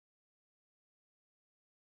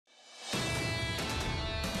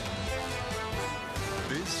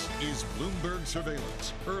This is Bloomberg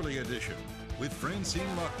Surveillance, Early Edition, with Francine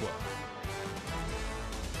Lacqua.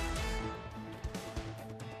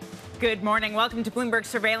 Good morning. Welcome to Bloomberg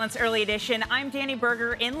Surveillance Early Edition. I'm Danny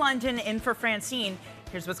Berger in London, in for Francine.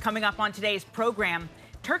 Here's what's coming up on today's program.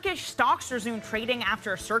 Turkish stocks resume trading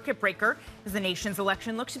after a circuit breaker as the nation's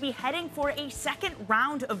election looks to be heading for a second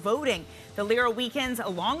round of voting. The lira weakens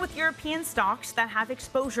along with European stocks that have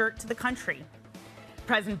exposure to the country.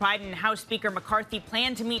 President Biden and House Speaker McCarthy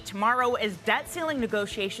plan to meet tomorrow as debt ceiling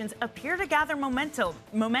negotiations appear to gather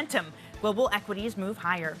momentum. Global equities move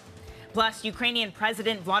higher. Plus, Ukrainian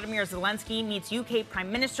President Vladimir Zelensky meets UK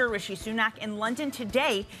Prime Minister Rishi Sunak in London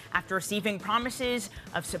today after receiving promises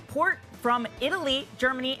of support from Italy,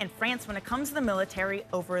 Germany, and France when it comes to the military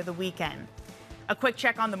over the weekend. A quick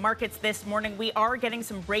check on the markets this morning. We are getting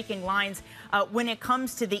some breaking lines when it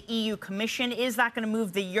comes to the EU Commission. Is that going to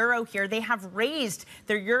move the euro here? They have raised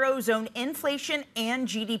their Eurozone inflation and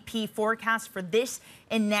GDP forecast for this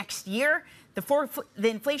and next year. The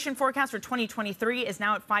inflation forecast for 2023 is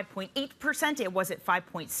now at 5.8%. It was at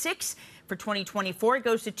 5.6%. For 2024, it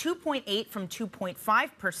goes to 2.8 from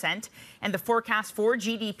 2.5%. And the forecast for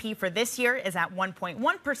GDP for this year is at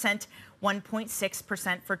 1.1%,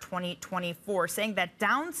 1.6% for 2024, saying that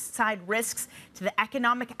downside risks to the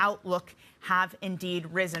economic outlook have indeed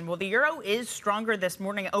risen. Well, the euro is stronger this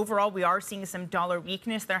morning. Overall, we are seeing some dollar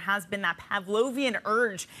weakness. There has been that Pavlovian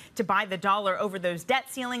urge to buy the dollar over those debt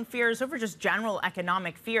ceiling fears, over just general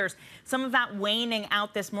economic fears. Some of that waning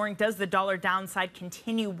out this morning. Does the dollar downside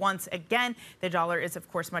continue once again? The dollar is,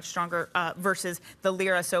 of course, much stronger versus the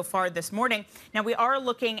lira so far this morning. Now, we are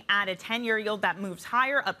looking at a 10-year yield that moves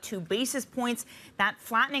higher, up 2 basis points. That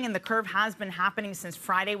flattening in the curve has been happening since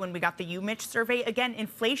Friday when we got the UMich survey. Again,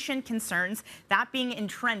 inflation concerns, that being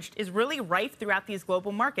entrenched, is really rife throughout these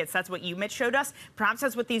global markets. That's what UMich showed us. Perhaps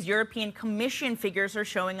that's what these European Commission figures are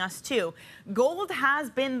showing us, too. Gold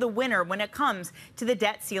has been the winner when it comes to the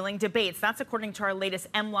debt ceiling debates. That's according to our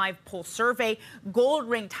latest MLive poll survey. Gold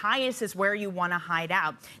ranked highest is where you want to hide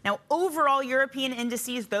out. Now, overall European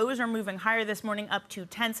indices, those are moving higher this morning, up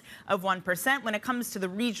 0.2%. When it comes to the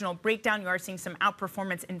regional breakdown, you are seeing some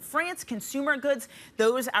outperformance in France. Consumer goods,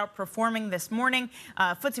 those outperforming this morning.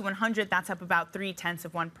 FTSE 100, that's up about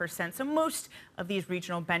 0.3%. So most of these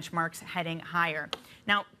regional benchmarks heading higher.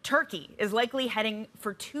 Now, Turkey is likely heading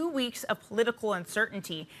for 2 weeks of political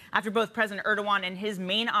uncertainty after both President Erdogan and his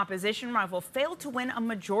main opposition rival failed to win a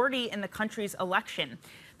majority in the country's election.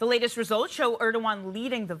 The latest results show Erdogan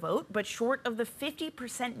leading the vote, but short of the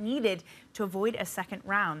 50% needed to avoid a second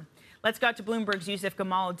round. Let's go to Bloomberg's Yousef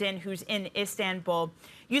Gamal, who's in Istanbul.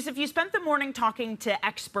 Yousef, you spent the morning talking to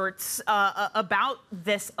experts about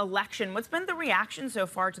this election. What's been the reaction so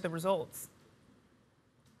far to the results?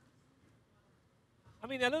 I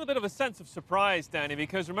mean, a little bit of a sense of surprise, Danny,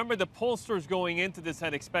 because remember the pollsters going into this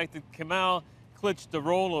had expected Gamal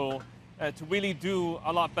Kılıçdaroğlu to really do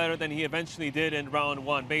a lot better than he eventually did in round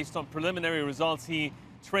one. Based on preliminary results, he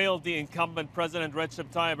trailed the incumbent President Recep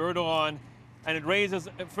Tayyip Erdogan, and it raises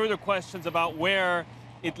further questions about where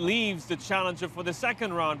it leaves the challenger for the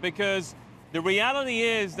second round, because the reality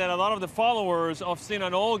is that a lot of the followers of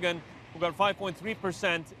Sinan Oğan, who got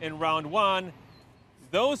 5.3% in round one,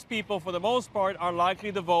 those people, for the most part, are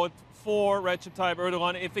likely to vote for Recep Tayyip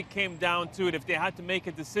Erdogan if it came down to it, if they had to make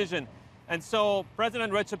a decision. And so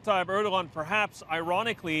President Recep Tayyip Erdogan, perhaps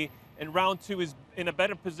ironically, in round two is in a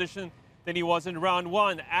better position than he was in round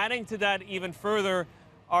one. Adding to that even further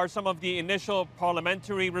are some of the initial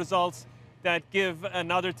parliamentary results that give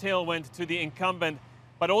another tailwind to the incumbent.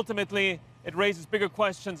 But ultimately, it raises bigger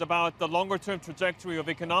questions about the longer-term trajectory of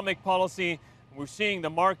economic policy. We're seeing the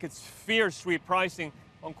markets fierce repricing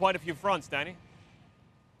on quite a few fronts, Danny.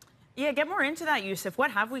 Yeah, get more into that, Yousef.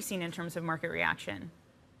 What have we seen in terms of market reaction?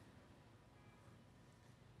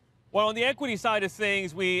 Well, on the equity side of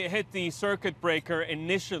things, we hit the circuit breaker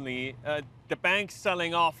initially. The banks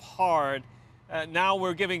selling off hard. Now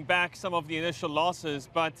we're giving back some of the initial losses.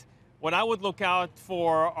 But what I would look out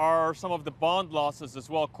for are some of the bond losses as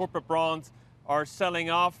well. Corporate bonds are selling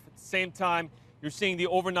off. At the same time, you're seeing the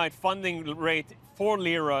overnight funding rate for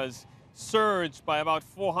liras surge by about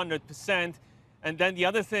 400%. And then the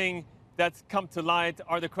other thing that's come to light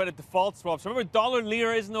are the credit default swaps. Remember, dollar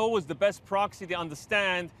lira isn't always the best proxy to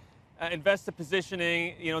understand investor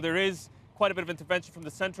positioning. You know, there is quite a bit of intervention from the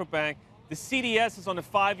central bank. The CDS is on a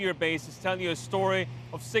 5-year basis, telling you a story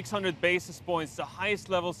of 600 basis points, the highest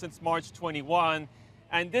level since March 21.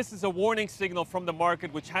 And this is a warning signal from the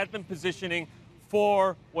market, which had been positioning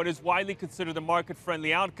for what is widely considered a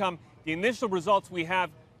market-friendly outcome. The initial results we have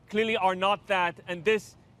clearly are not that, and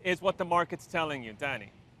this is what the market's telling you.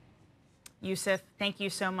 Danny. Yousef, thank you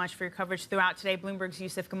so much for your coverage throughout today. Bloomberg's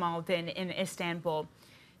Yousef Gamal in Istanbul.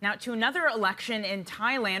 Now to another election in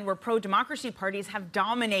Thailand where pro-democracy parties have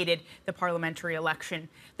dominated the parliamentary election.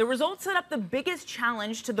 The results set up the biggest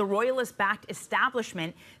challenge to the royalist-backed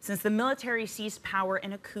establishment since the military seized power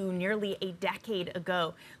in a coup nearly a decade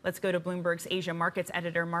ago. Let's go to Bloomberg's Asia Markets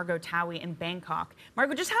editor Margo Towie in Bangkok.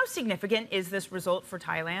 Margo, just how significant is this result for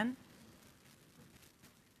Thailand?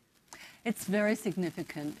 It's very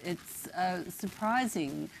significant. It's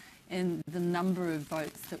surprising in the number of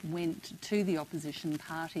votes that went to the opposition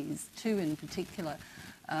parties, two in particular.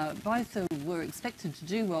 Both were expected to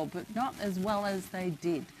do well, but not as well as they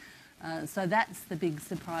did. So that's the big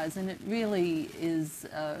surprise, and it really is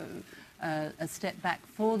a step back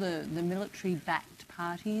for the military-backed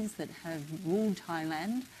parties that have ruled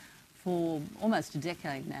Thailand for almost a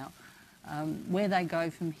decade now. Where they go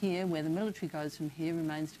from here, where the military goes from here,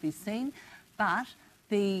 remains to be seen. But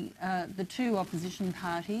the two opposition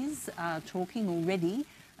parties are talking already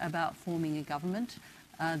about forming a government.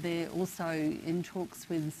 They're also in talks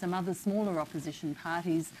with some other smaller opposition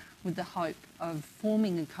parties with the hope of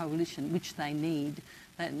forming a coalition, which they need.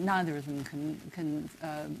 That neither of them can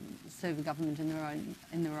serve a government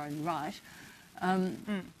in their own right.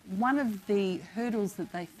 One of the hurdles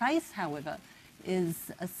that they face, however,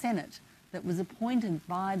 is a Senate that was appointed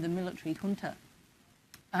by the military junta.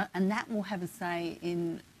 And that will have a say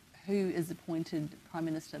in who is appointed Prime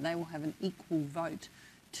Minister. They will have an equal vote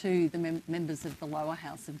to the members of the lower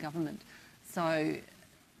house of government. So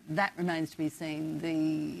that remains to be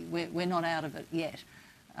seen. We're not out of it yet.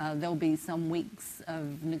 There'll be some weeks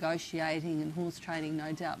of negotiating and horse trading,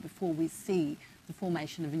 no doubt, before we see the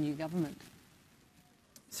formation of a new government.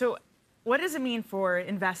 So what does it mean for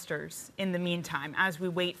investors in the meantime as we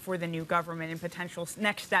wait for the new government and potential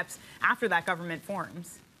next steps after that government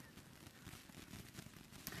forms?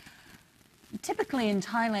 Typically in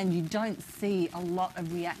Thailand, you don't see a lot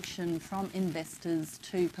of reaction from investors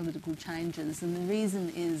to political changes, and the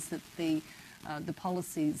reason is that the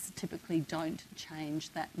policies typically don't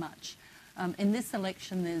change that much. In this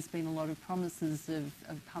election, there's been a lot of promises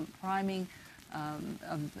of pump priming,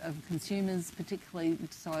 of consumers, particularly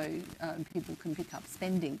so people can pick up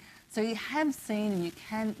spending. So you have seen,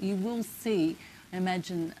 and you will see, I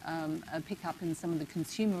imagine, a pickup in some of the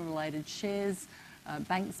consumer-related shares.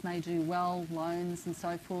 Banks may do well, loans and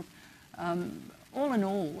so forth. All in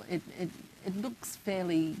all, it looks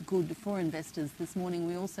fairly good for investors. This morning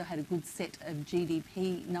we also had a good set of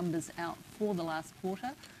GDP numbers out for the last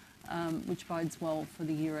quarter, which bodes well for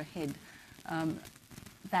the year ahead.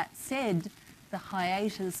 That said, the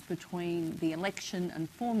hiatus between the election and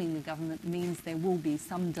forming the government means there will be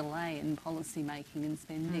some delay in policy making and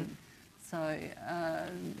spending. So,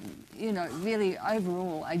 you know, really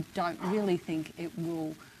overall, I don't really think it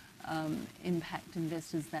will impact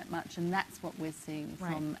investors that much, and that's what we're seeing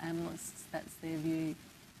from analysts. That's their view.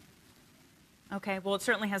 Okay, well, it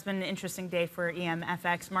certainly has been an interesting day for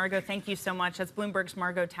EMFX. Margo, thank you so much. That's Bloomberg's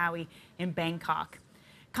Margo Towie in Bangkok.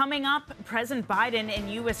 Coming up, President Biden and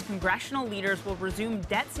U.S. congressional leaders will resume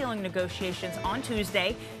debt ceiling negotiations on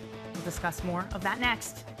Tuesday. We'll discuss more of that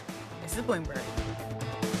next. This is Bloomberg.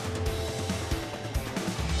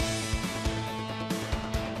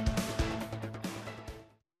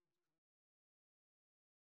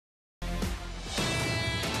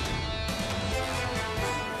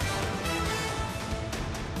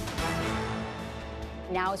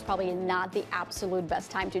 Now is probably not the absolute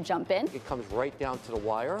best time to jump in. It comes right down to the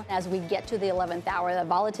wire. As we get to the 11th hour, the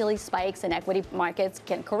volatility spikes and equity markets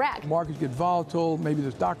can correct. Markets get volatile, maybe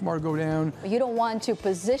the stock market go down. You don't want to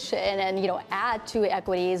position and, add to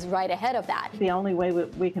equities right ahead of that. The only way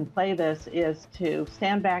we can play this is to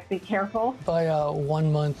stand back, be careful. Buy a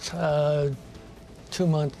 1 month, 2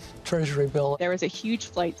 month Treasury bill. There was a huge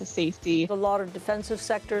flight to safety. A lot of defensive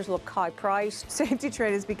sectors look high priced. Safety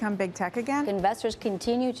trade has become big tech again. Investors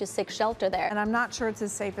continue to seek shelter there. And I'm not sure it's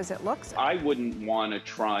as safe as it looks. I wouldn't want to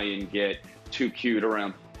try and get too cute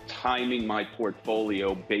around timing my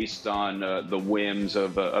portfolio based on the whims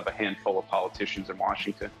of a handful of politicians in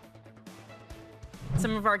Washington.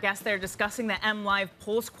 Some of our guests there discussing the MLive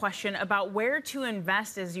Pulse question about where to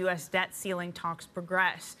invest as U.S. debt ceiling talks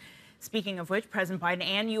progress. Speaking of which, President Biden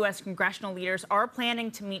and U.S. congressional leaders are planning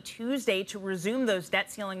to meet Tuesday to resume those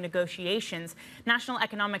debt ceiling negotiations. National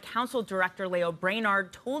Economic Council Director Leo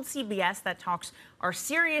Brainard told CBS that talks are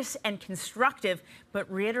serious and constructive,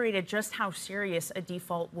 but reiterated just how serious a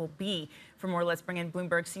default will be. For more, let's bring in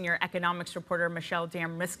Bloomberg senior economics reporter Michelle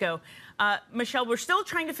Damrisco. Michelle, we're still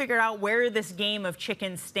trying to figure out where this game of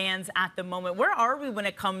chicken stands at the moment. Where are we when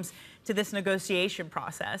it comes to this negotiation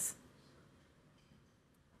process?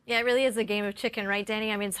 Yeah, it really is a game of chicken, right,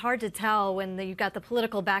 Danny? I mean, it's hard to tell when you've got the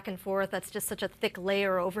political back and forth. That's just such a thick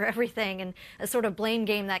layer over everything, and a sort of blame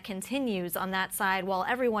game that continues on that side while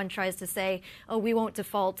everyone tries to say, oh, we won't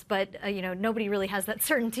default, but, nobody really has that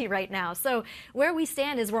certainty right now. So where we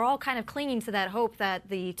stand is we're all kind of clinging to that hope that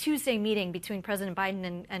the Tuesday meeting between President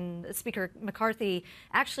Biden and Speaker McCarthy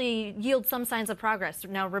actually yield some signs of progress.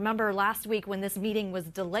 Now, remember last week when this meeting was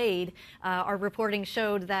delayed, our reporting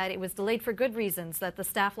showed that it was delayed for good reasons, that the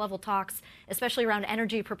staff level talks, especially around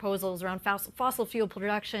energy proposals, around fossil fuel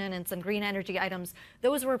production and some green energy items,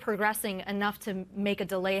 those were progressing enough to make a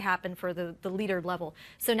delay happen for the leader level.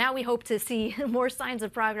 So now we hope to see more signs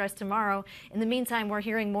of progress tomorrow. In the meantime, we're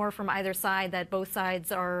hearing more from either side that both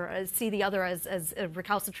sides see the other as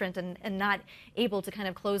recalcitrant and not able to kind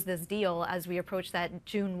of close this deal as we approach that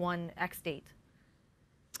June 1 X date.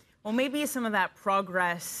 Well, maybe some of that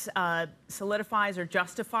progress solidifies or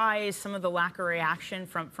justifies some of the lack of reaction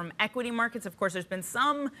from equity markets. Of course, there's been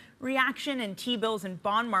some reaction in T-bills and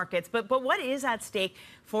bond markets, but what is at stake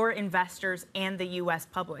for investors and the U.S.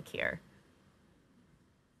 public here?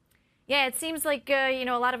 Yeah, it seems like, a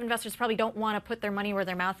lot of investors probably don't want to put their money where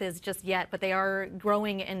their mouth is just yet, but they are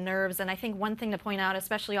growing in nerves. And I think one thing to point out,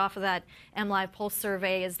 especially off of that MLive Pulse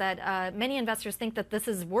survey, is that many investors think that this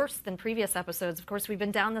is worse than previous episodes. Of course, we've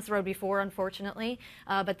been down this road before, unfortunately,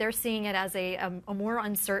 but they're seeing it as a more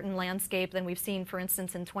uncertain landscape than we've seen, for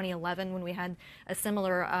instance, in 2011 when we had a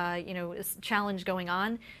similar, challenge going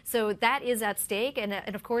on. So that is at stake. And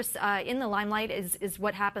of course, in the limelight is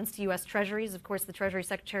what happens to U.S. Treasuries. Of course, the Treasury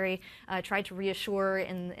Secretary tried to reassure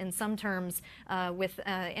in some terms with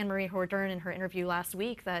Anne-Marie Hordern in her interview last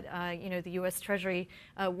week that the U.S. Treasury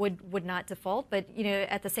would not default, but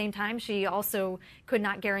at the same time she also could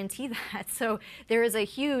not guarantee that. So there is a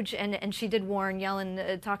huge, and she did warn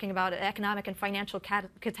Yellen talking about economic and financial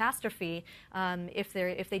catastrophe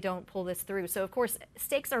if they don't pull this through. So of course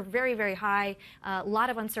stakes are very, very high, a lot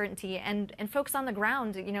of uncertainty, and folks on the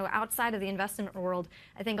ground, outside of the investment world,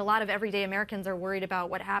 I think a lot of everyday Americans are worried about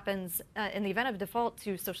what happens in the event of default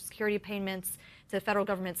to Social Security payments, to federal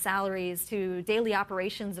government salaries, to daily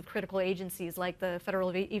operations of critical agencies like the Federal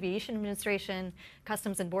Aviation Administration,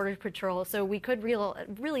 Customs and Border Patrol. So we could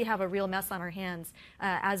really have a real mess on our hands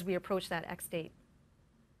as we approach that X date.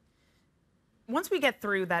 Once we get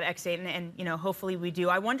through that X date, and hopefully we do,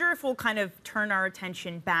 I wonder if we'll kind of turn our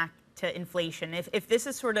attention back to inflation. If this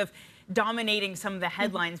is sort of dominating some of the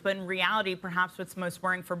headlines, but in reality, perhaps what's most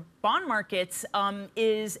worrying for bond markets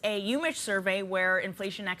is a UMich survey where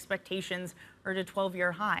inflation expectations are at a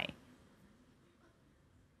 12-year high.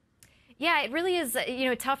 Yeah, it really is,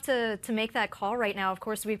 tough to make that call right now. Of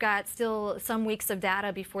course, we've got still some weeks of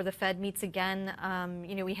data before the Fed meets again.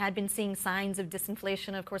 We had been seeing signs of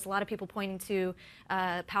disinflation. Of course, a lot of people pointing to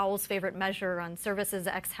Powell's favorite measure on services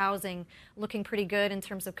ex housing looking pretty good in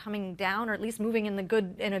terms of coming down, or at least moving in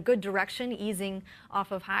a good direction, easing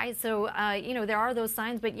off of highs. So, there are those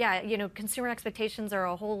signs, but yeah, consumer expectations are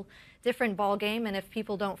a whole different ball game, and if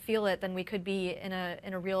people don't feel it, then we could be in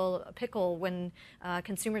a real pickle when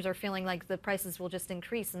consumers are feeling like the prices will just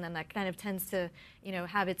increase, and then that kind of tends to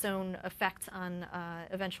have its own effect on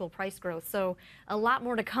eventual price growth. So a lot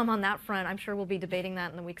more to come on that front. I'm sure we'll be debating that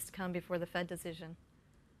in the weeks to come before the Fed decision.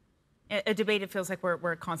 A debate it feels like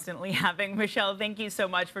we're constantly having. Michelle, thank you so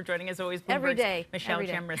much for joining us. Always Bloomberg's every day. Michelle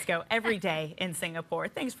Chamrisco, every day in Singapore.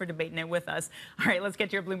 Thanks for debating it with us. All right, let's get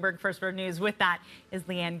to your Bloomberg First Word News. With that is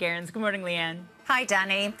Leanne Gerrans. Good morning, Leanne. Hi,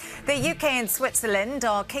 Danny. The UK and Switzerland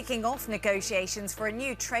are kicking off negotiations for a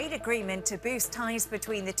new trade agreement to boost ties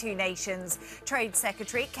between the two nations. Trade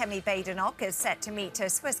Secretary Kemi Badenoch is set to meet her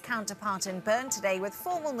Swiss counterpart in Bern today, with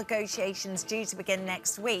formal negotiations due to begin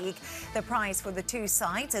next week. The prize for the two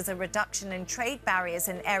sides is a reduction in trade barriers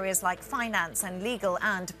in areas like finance and legal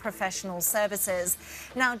and professional services.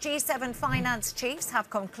 Now, G7 finance chiefs have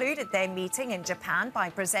concluded their meeting in Japan by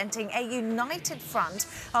presenting a united front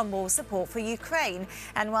on more support for Ukraine.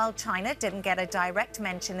 And while China didn't get a direct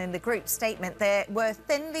mention in the group statement, there were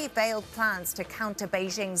thinly veiled plans to counter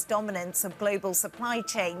Beijing's dominance of global supply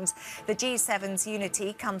chains. The G7's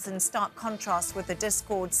unity comes in stark contrast with the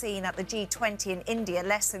discord seen at the G20 in India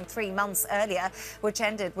less than 3 months earlier, which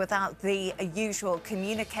ended without the usual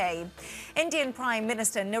communique. Indian Prime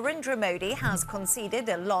Minister Narendra Modi has conceded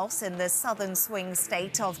a loss in the southern swing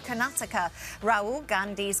state of Karnataka. Rahul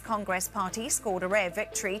Gandhi's Congress party scored a rare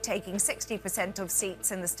victory, taking 60% 50% of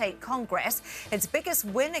seats in the state Congress, its biggest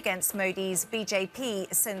win against Modi's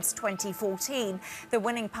BJP since 2014. The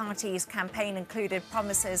winning party's campaign included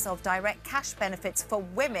promises of direct cash benefits for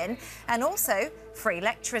women and also free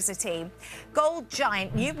electricity. Gold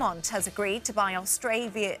giant Newmont has agreed to buy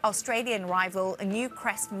Australian rival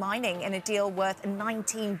Newcrest Mining in a deal worth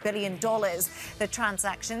 $19 billion. The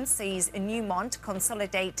transaction sees Newmont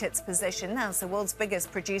consolidate its position as the world's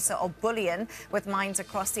biggest producer of bullion, with mines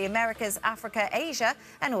across the Americas, Africa, Asia,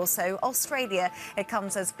 and also Australia. It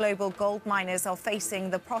comes as global gold miners are facing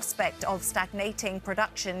the prospect of stagnating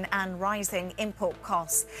production and rising import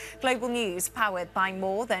costs. Global news powered by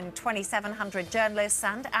more than 2,700 journalists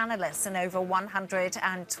and analysts in over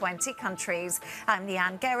 120 countries. I'm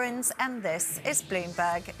Leanne Gerrans, and this is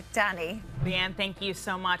Bloomberg. Danny. Leanne, thank you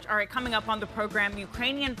so much. All right, coming up on the program,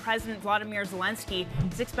 Ukrainian President Volodymyr Zelensky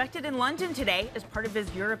is expected in London today as part of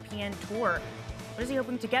his European tour. What is he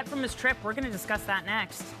hoping to get from his trip? We're going to discuss that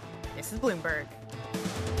next. This is Bloomberg.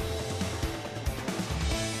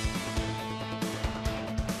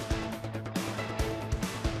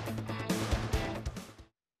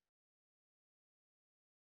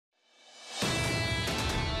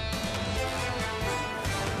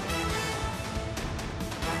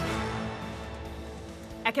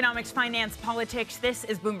 Economics, finance, politics. This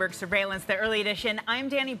is Bloomberg Surveillance, the early edition. I'm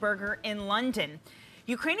Danny Berger in London.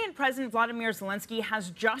 Ukrainian President Volodymyr Zelensky has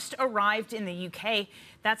just arrived in the UK.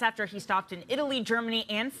 That's after he stopped in Italy, Germany,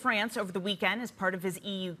 and France over the weekend as part of his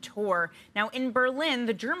EU tour. Now, in Berlin,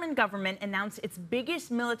 the German government announced its biggest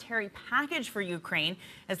military package for Ukraine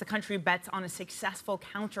as the country bets on a successful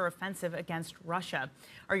counteroffensive against Russia.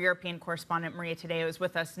 Our European correspondent, Maria Tadeo, is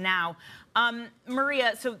with us now.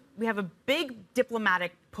 Maria, so we have a big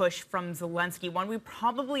diplomatic push from Zelensky, one we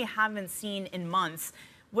probably haven't seen in months.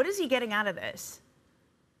 What is he getting out of this?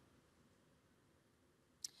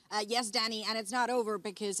 Yes, Danny, and it's not over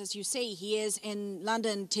because, as you say, he is in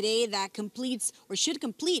London today. That completes, or should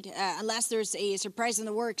complete, unless there's a surprise in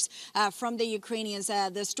the works from the Ukrainians.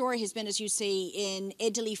 The story has been, as you say, in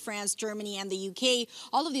Italy, France, Germany, and the UK.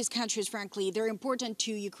 All of these countries, frankly, they're important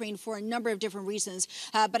to Ukraine for a number of different reasons.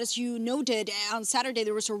 But as you noted, on Saturday,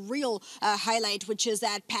 there was a real highlight, which is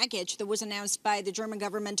that package that was announced by the German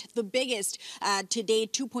government, the biggest to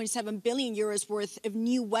date, 2.7 billion euros worth of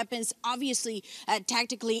new weapons, obviously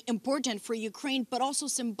tactically important for Ukraine, but also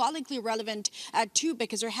symbolically relevant too,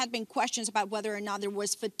 because there had been questions about whether or not there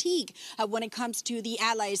was fatigue when it comes to the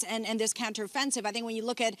allies and this counteroffensive. I think when you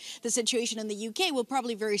look at the situation in the UK, will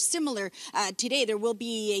probably very similar today. There will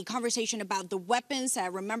be a conversation about the weapons.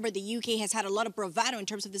 Remember, the UK has had a lot of bravado in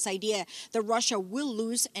terms of this idea that Russia will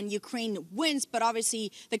lose and Ukraine wins, but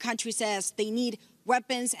obviously the country says they need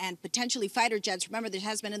weapons and potentially fighter jets. Remember, this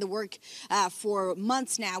has been in the work for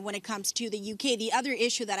months now when it comes to the UK. The other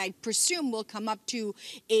issue that I presume will come up to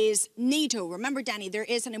is NATO. Remember, Danny, there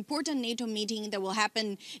is an important NATO meeting that will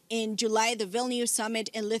happen in July, the Vilnius summit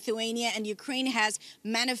in Lithuania, and Ukraine has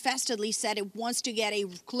manifestly said it wants to get a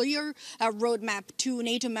clear roadmap to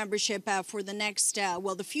NATO membership for the next,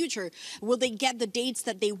 the future. Will they get the dates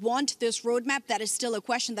that they want this roadmap? That is still a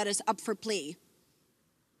question that is up for play.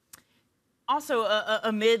 Also,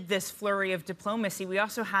 amid this flurry of diplomacy, we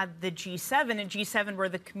also had the G7, a G7 where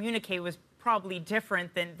the communique was probably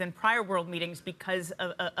different than prior world meetings because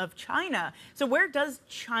of China. So where does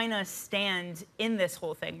China stand in this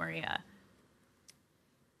whole thing, Maria?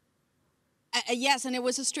 Yes, and it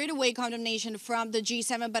was a straightaway condemnation from the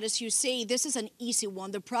G7. But as you say, this is an easy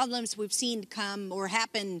one. The problems we've seen come or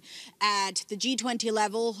happen at the G20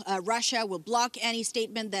 level. Russia will block any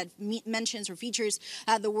statement that mentions or features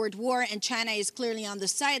the word war, and China is clearly on the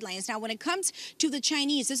sidelines. Now, when it comes to the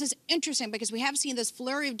Chinese, this is interesting because we have seen this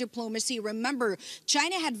flurry of diplomacy. Remember,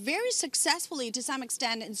 China had very successfully, to some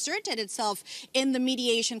extent, inserted itself in the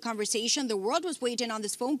mediation conversation. The world was waiting on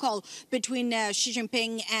this phone call between Xi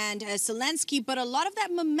Jinping and Zelensky. But a lot of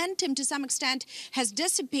that momentum, to some extent, has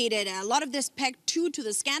dissipated. A lot of this pegged to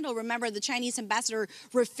the scandal. Remember, the Chinese ambassador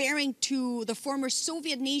referring to the former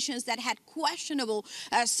Soviet nations that had questionable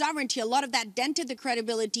sovereignty. A lot of that dented the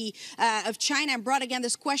credibility of China and brought again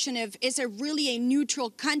this question of, is it really a neutral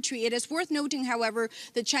country? It is worth noting, however,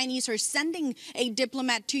 the Chinese are sending a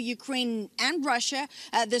diplomat to Ukraine and Russia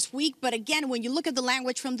this week. But again, when you look at the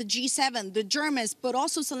language from the G7, the Germans, but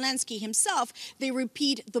also Zelensky himself, they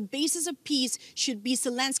repeat the basis of peace should be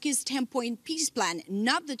Zelensky's 10-point peace plan,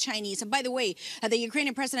 not the Chinese. And by the way, the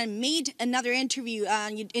Ukrainian president made another interview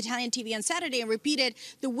on Italian TV on Saturday and repeated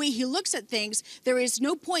the way he looks at things. There is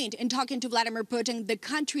no point in talking to Vladimir Putin. The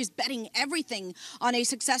country is betting everything on a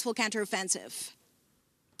successful counteroffensive.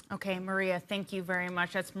 Okay, Maria, thank you very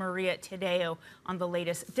much. That's Maria Tadeo on the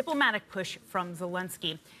latest diplomatic push from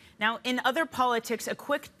Zelensky. Now, in other politics, a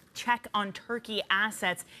quick check on Turkey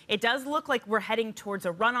assets. It does look like we're heading towards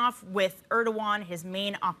a runoff with Erdogan, his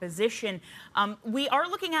main opposition. We are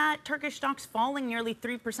looking at Turkish stocks falling nearly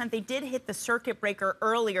 3%. They did hit the circuit breaker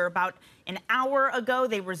earlier, about an hour ago.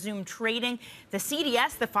 They resumed trading. The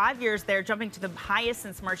CDS, the 5 years there, jumping to the highest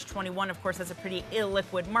since March 21. Of course, that's a pretty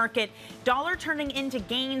illiquid market. Dollar turning into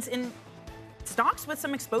gains in stocks with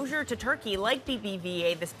some exposure to Turkey, like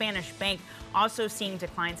BBVA, the Spanish bank, also seeing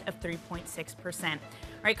declines of 3.6%.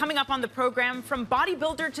 All right, coming up on the program, from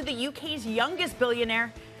bodybuilder to the UK's youngest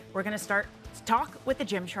billionaire, we're going to start to talk with the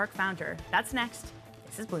Gymshark founder. That's next.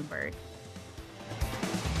 This is Bloomberg.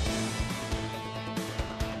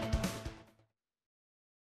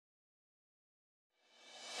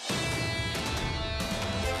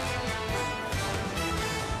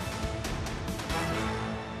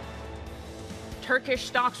 Turkish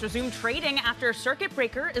stocks resume trading after a circuit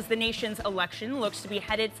breaker as the nation's election looks to be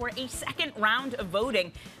headed for a second round of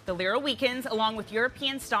voting. The lira weakens along with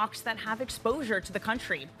European stocks that have exposure to the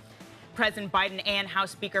country. President Biden and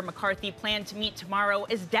House Speaker McCarthy plan to meet tomorrow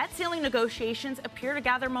as debt ceiling negotiations appear to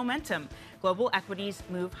gather momentum. Global equities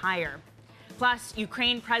move higher. Plus,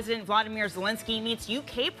 Ukraine President Volodymyr Zelensky meets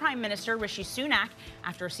UK Prime Minister Rishi Sunak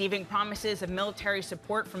after receiving promises of military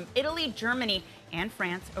support from Italy, Germany, and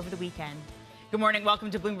France over the weekend. Good morning. Welcome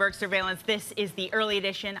to Bloomberg Surveillance. This is the early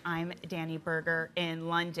edition. I'm Danny Berger in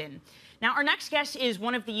London. Now, our next guest is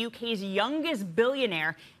one of the UK's youngest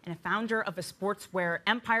billionaire and a founder of a sportswear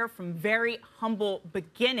empire from very humble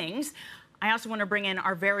beginnings. I also want to bring in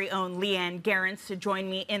our very own Leanne Garrance to join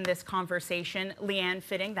me in this conversation. Leanne,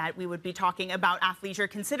 fitting that we would be talking about athleisure,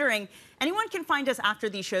 considering anyone can find us after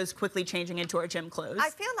these shows quickly changing into our gym clothes. I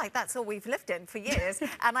feel like that's all we've lived in for years.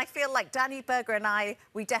 And I feel like Danny Berger and I,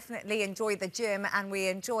 we definitely enjoy the gym and we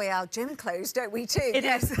enjoy our gym clothes, don't we, too? It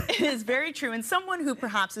is very true. And someone who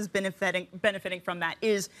perhaps is benefiting from that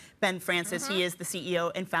is Ben Francis. He is the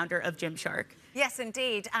CEO and founder of Gymshark. Yes,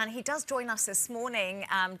 indeed. And he does join us this morning,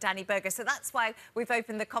 Danny Berger. So that's why we've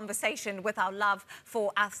opened the conversation with our love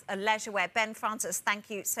for leisure wear. Ben Francis, thank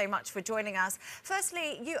you so much for joining us.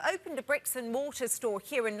 Firstly, you opened a bricks and mortar store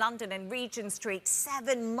here in London in Regent Street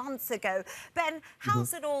 7 months ago. Ben,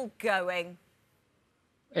 how's it all going?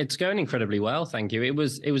 It's going incredibly well, thank you. It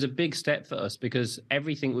was a big step for us because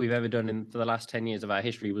everything we've ever done for the last 10 years of our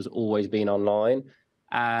history was always been online.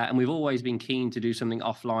 And we've always been keen to do something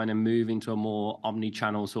offline and move into a more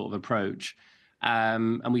omni-channel sort of approach.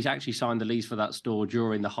 And we actually signed the lease for that store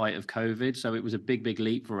during the height of COVID. So it was a big, big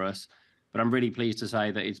leap for us. But I'm really pleased to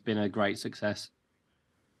say that it's been a great success.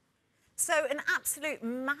 So an absolute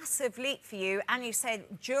massive leap for you. And you said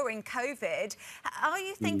during COVID. Are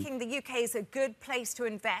you thinking the UK is a good place to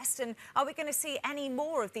invest? And are we going to see any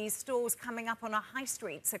more of these stores coming up on our high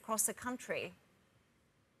streets across the country?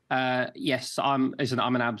 Yes, I'm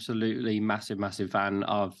an absolutely massive fan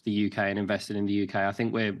of the UK and investing in the UK. I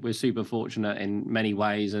think we're super fortunate in many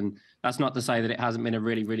ways, and that's not to say that it hasn't been a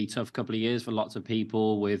really tough couple of years for lots of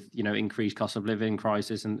people with increased cost of living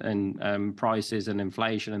crisis and prices and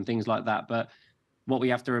inflation and things like that. But what we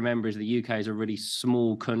have to remember is the UK is a really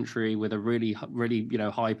small country with a really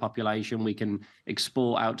high population. We can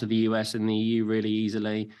export out to the US and the EU really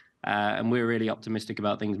easily, and we're really optimistic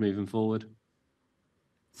about things moving forward.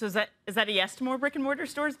 So is that a yes to more brick and mortar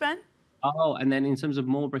stores, Ben? Oh, and then in terms of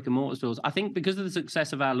more brick and mortar stores, I think because of the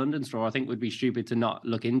success of our London store, I think we'd be stupid to not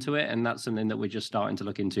look into it. And that's something that we're just starting to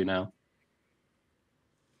look into now.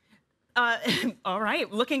 All right.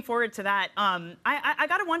 Looking forward to that. I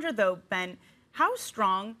got to wonder, though, Ben, how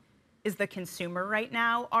strong is the consumer right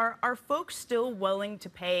now? Are folks still willing to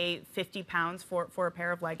pay £50 for a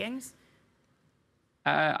pair of leggings?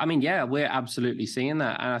 I mean, yeah, we're absolutely seeing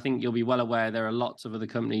that. And I think you'll be well aware there are lots of other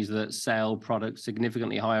companies that sell products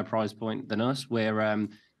significantly higher price point than us. We're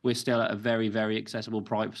still at a very accessible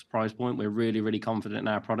price point. We're really confident in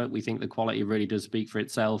our product. We think the quality really does speak for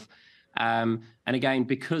itself. And again,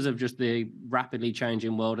 because of just the rapidly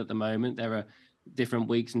changing world at the moment, there are different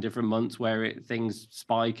weeks and different months where things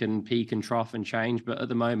spike and peak and trough and change. But at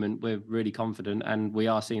the moment, we're really confident and we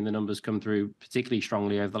are seeing the numbers come through particularly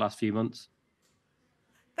strongly over the last few months.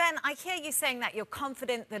 Ben, I hear you saying that you're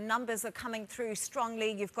confident the numbers are coming through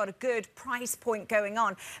strongly. You've got a good price point going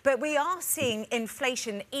on. But we are seeing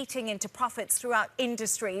inflation eating into profits throughout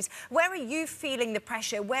industries. Where are you feeling the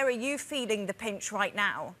pressure? Where are you feeling the pinch right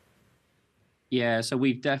now? Yeah, so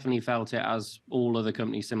we've definitely felt it as all other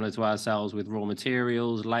companies similar to ourselves with raw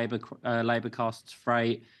materials, labor costs,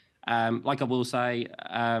 freight. Like I will say,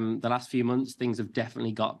 the last few months, things have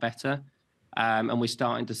definitely got better. And we're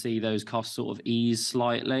starting to see those costs sort of ease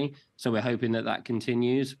slightly. So we're hoping that that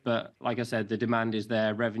continues. But like I said, the demand is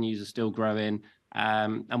there. Revenues are still growing.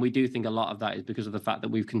 And we do think a lot of that is because of the fact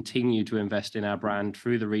that we've continued to invest in our brand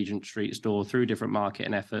through the Regent Street store, through different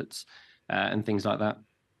marketing efforts and things like that.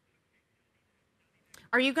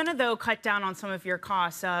 Are you going to, though, cut down on some of your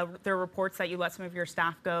costs? There are reports that you let some of your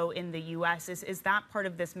staff go in the U.S. Is that part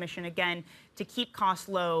of this mission, again, to keep costs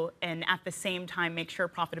low and at the same time make sure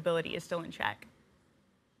profitability is still in check?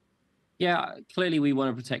 Yeah, clearly we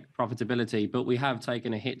want to protect profitability, but we have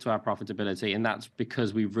taken a hit to our profitability, and that's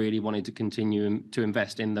because we really wanted to continue to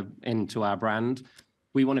invest into our brand.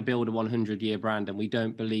 We want to build a 100-year brand, and we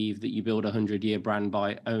don't believe that you build a 100-year brand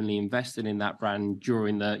by only investing in that brand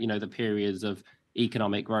during the periods of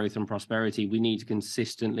economic growth and prosperity. We need to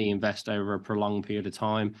consistently invest over a prolonged period of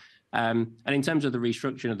time. And in terms of the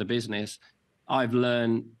restructuring of the business, I've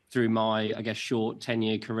learned through my, I guess, short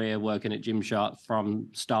 10-year career working at Gymshark from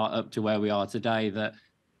start up to where we are today that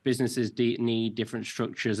businesses need different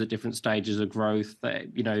structures at different stages of growth.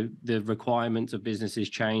 That, the requirements of businesses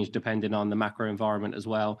change depending on the macro environment as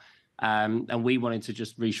well. And we wanted to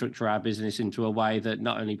just restructure our business into a way that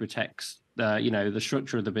not only protects the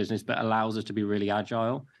structure of the business, but allows us to be really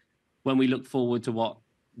agile. When we look forward to what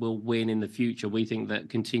will win in the future, we think that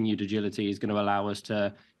continued agility is going to allow us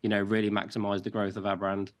to, really maximize the growth of our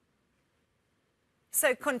brand.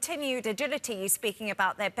 So continued agility you're speaking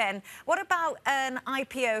about there, Ben. What about an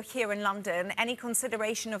IPO here in London? Any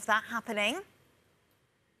consideration of that happening?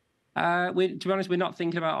 To be honest, we're not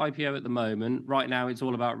thinking about IPO at the moment. Right now, it's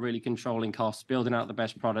all about really controlling costs, building out the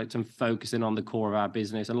best product and focusing on the core of our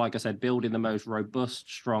business. And like I said, building the most robust,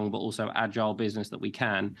 strong, but also agile business that we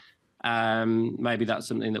can. Maybe that's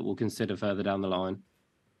something that we'll consider further down the line.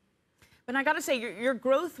 But I got to say, your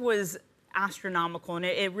growth was astronomical, and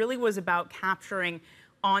it really was about capturing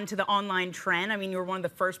onto the online trend. I mean, you were one of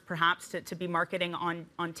the first, perhaps, to be marketing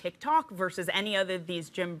on TikTok versus any other of these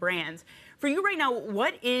gym brands. For you right now,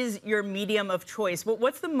 what is your medium of choice?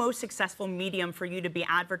 What's the most successful medium for you to be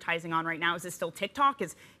advertising on right now? Is it still TikTok?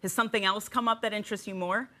 Has something else come up that interests you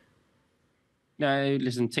more? No,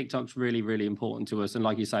 listen, TikTok's really, really important to us. And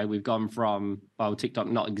like you say, we've gone from, TikTok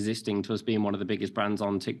not existing to us being one of the biggest brands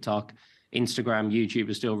on TikTok. Instagram, YouTube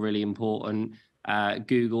are still really important.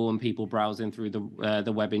 Google and people browsing through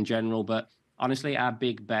the web in general. But honestly, our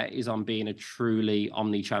big bet is on being a truly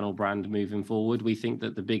omni-channel brand moving forward. We think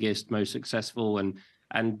that the biggest, most successful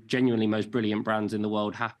and genuinely most brilliant brands in the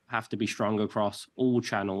world have to be strong across all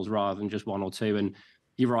channels rather than just one or two. And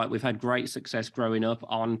you're right, we've had great success growing up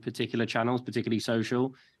on particular channels, particularly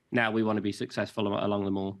social. Now we want to be successful along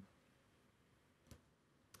them all.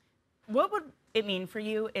 What would it mean for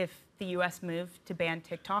you if the U.S. moved to ban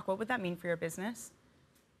TikTok? What would that mean for your business?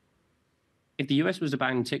 If the US was to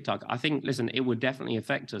ban TikTok, I think, listen, it would definitely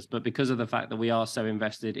affect us. But because of the fact that we are so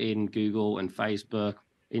invested in Google and Facebook,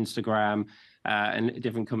 Instagram, and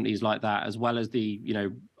different companies like that, as well as the,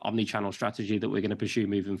 omni-channel strategy that we're going to pursue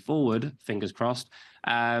moving forward, fingers crossed,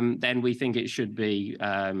 then we think it should be,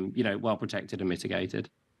 well protected and mitigated.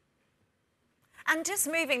 And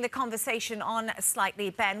just moving the conversation on slightly,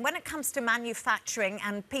 Ben, when it comes to manufacturing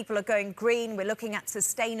and people are going green, we're looking at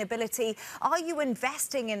sustainability. Are you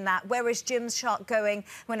investing in that? Where is Gymshark going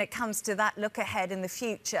when it comes to that look ahead in the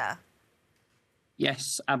future?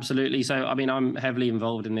 Yes, absolutely. So, I mean, I'm heavily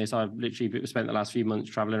involved in this. I've literally spent the last few months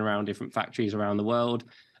traveling around different factories around the world.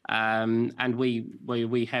 And we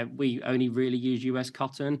only really use US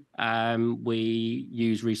cotton. We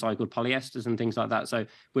use recycled polyesters and things like that. So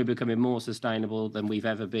we're becoming more sustainable than we've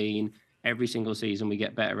ever been. Every single season we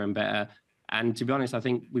get better and better. And to be honest, I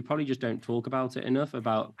think we probably just don't talk about it enough,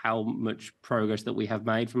 about how much progress that we have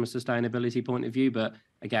made from a sustainability point of view. But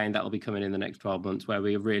again, that will be coming in the next 12 months, where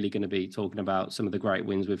we're really going to be talking about some of the great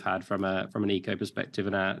wins we've had from an eco perspective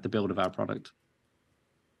and the build of our product.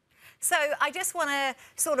 So I just want to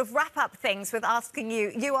sort of wrap up things with asking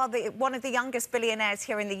you, you are one of the youngest billionaires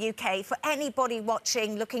here in the UK. For anybody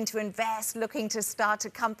watching, looking to invest, looking to start a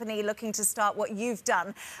company, looking to start what you've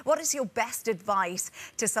done, what is your best advice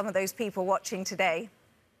to some of those people watching today?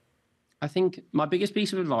 I think my biggest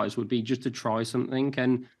piece of advice would be just to try something.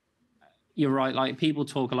 And you're right, like people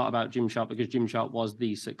talk a lot about Gymshark because Gymshark was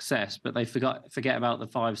the success, but they forget about the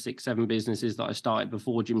 5, 6, 7 businesses that I started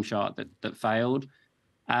before Gymshark that failed.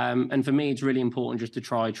 And for me, it's really important just to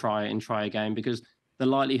try again, because the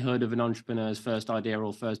likelihood of an entrepreneur's first idea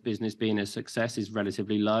or first business being a success is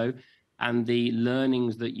relatively low. And the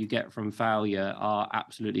learnings that you get from failure are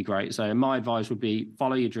absolutely great. So my advice would be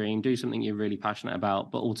follow your dream, do something you're really passionate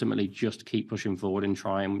about, but ultimately just keep pushing forward and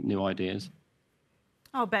trying new ideas.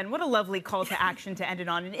 Oh, Ben, what a lovely call to action to end it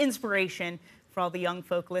on, an inspiration for all the young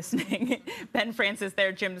folk listening. Ben Francis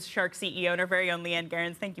there, Jim's Shark CEO, and our very own Leanne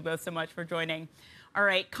Gerrans. Thank you both so much for joining. All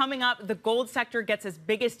right, coming up, the gold sector gets its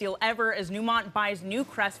biggest deal ever as Newmont buys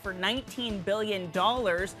Newcrest for $19 billion.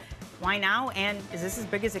 Why now, and is this as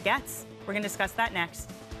big as it gets? We're going to discuss that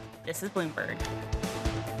next. This is Bloomberg.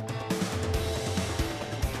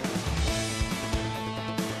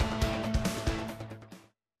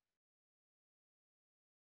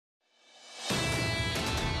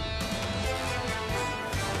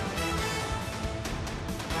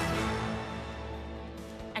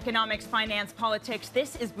 Economics, finance, politics.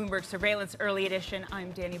 This is Bloomberg Surveillance Early Edition.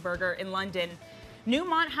 I'm Danny Berger in London.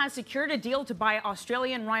 Newmont has secured a deal to buy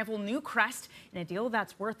Australian rival Newcrest in a deal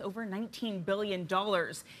that's worth over $19 billion.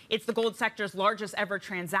 It's the gold sector's largest ever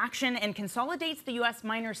transaction and consolidates the U.S.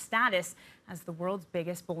 miner's status as the world's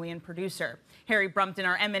biggest bullion producer. Harry Brumpton,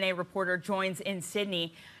 our M&A reporter, joins in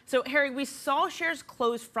Sydney. So, Harry, we saw shares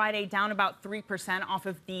close Friday down about 3% off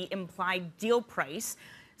of the implied deal price.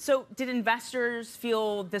 So did investors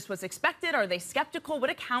feel this was expected? Are they skeptical? What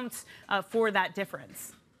accounts for that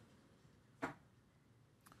difference?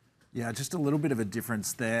 Yeah, just a little bit of a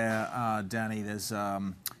difference there, Danny. There's,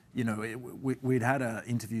 we'd had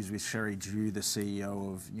interviews with Sherry Dew, the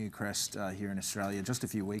CEO of Newcrest here in Australia, just a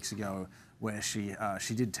few weeks ago, where she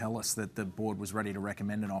did tell us that the board was ready to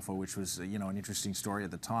recommend an offer, which was an interesting story at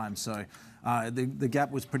the time. So the gap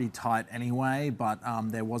was pretty tight anyway, but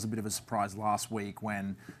there was a bit of a surprise last week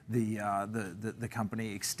when the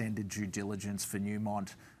company extended due diligence for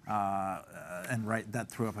Newmont. And that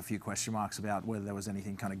threw up a few question marks about whether there was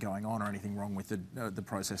anything kind of going on or anything wrong with the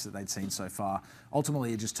process that they'd seen so far.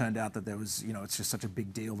 Ultimately, it just turned out that there was, it's just such a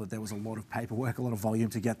big deal that there was a lot of paperwork, a lot of volume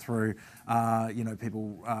to get through,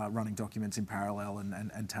 people running documents in parallel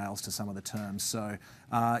and tails to some of the terms. So,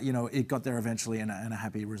 it got there eventually and a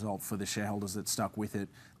happy result for the shareholders that stuck with it.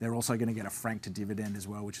 They're also going to get a franked dividend as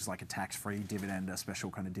well, which is like a tax-free dividend, a special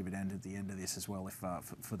kind of dividend at the end of this as well, if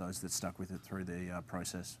for those that stuck with it through the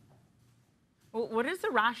process. Well, what is the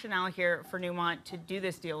rationale here for Newmont to do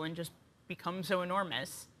this deal and just become so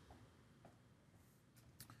enormous?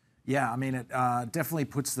 Yeah, I mean, it definitely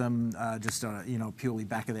puts them just on a purely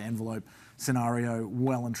back of the envelope scenario,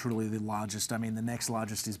 well and truly the largest. I mean, the next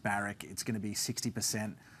largest is Barrick. It's going to be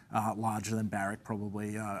 60% larger than Barrick,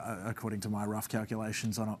 probably, according to my rough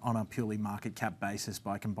calculations, on a purely market cap basis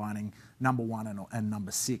by combining number one and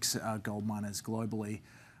number six gold miners globally.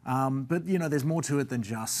 But, there's more to it than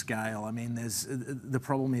just scale. I mean, the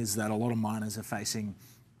problem is that a lot of miners are facing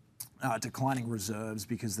declining reserves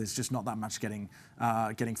because there's just not that much getting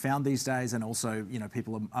found these days, and also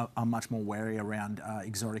people are much more wary around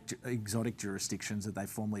exotic jurisdictions that they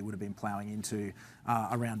formerly would have been ploughing into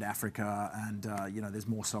around Africa, and there's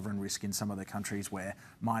more sovereign risk in some of the countries where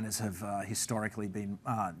miners have historically been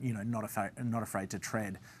not afraid to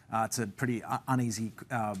tread. It's a pretty uneasy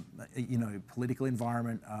political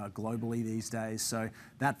environment globally these days, so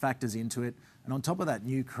that factors into it. And on top of that,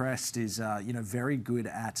 Newcrest is very good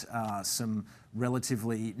at some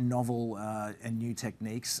relatively novel and new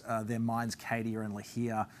techniques. Their mines, Cadia and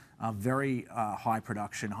Lihir, are very high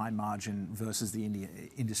production, high margin versus the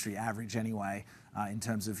industry average anyway, in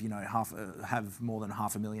terms of have more than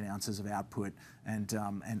 500,000 ounces of output and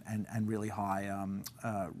really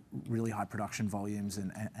high production volumes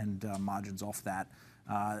and margins off that.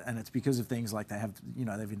 And it's because of things like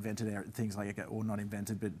they've invented things like, or not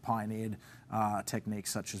invented, but pioneered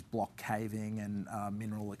techniques such as block caving and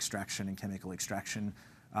mineral extraction and chemical extraction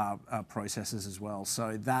processes as well.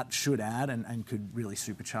 So that should add and could really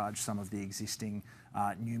supercharge some of the existing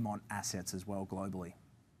Newmont assets as well globally.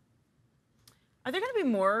 Are there going to be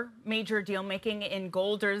more major deal making in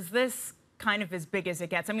gold, or is this kind of as big as it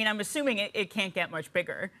gets? I mean, I'm assuming it can't get much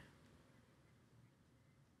bigger.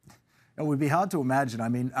 It would be hard to imagine. I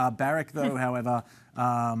mean, Barrick, though, however, their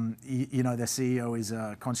CEO is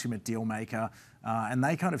a consummate deal maker, and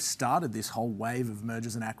they kind of started this whole wave of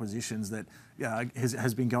mergers and acquisitions that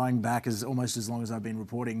has been going back almost as long as I've been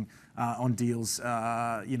reporting on deals.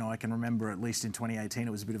 I can remember at least in 2018,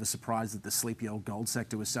 it was a bit of a surprise that the sleepy old gold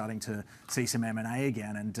sector was starting to see some M&A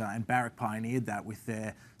again, and Barrick pioneered that with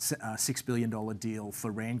their $6 billion deal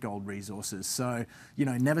for Randgold Resources. So,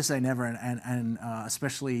 never say never, and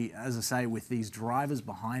especially, as I say, with these drivers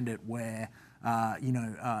behind it where,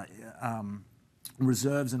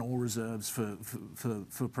 reserves and all reserves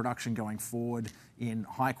for production going forward in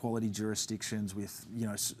high quality jurisdictions with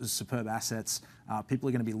superb assets. People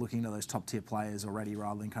are going to be looking to those top tier players already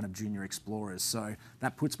rather than kind of junior explorers. So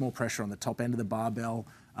that puts more pressure on the top end of the barbell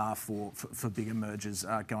for bigger mergers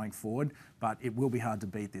going forward. But it will be hard to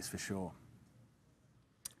beat this for sure.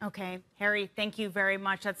 Okay, Harry, thank you very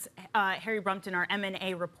much. That's Harry Brumpton, our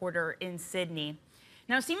M&A reporter in Sydney.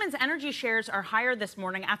 Now, Siemens Energy shares are higher this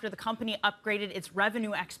morning after the company upgraded its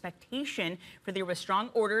revenue expectation for the year with strong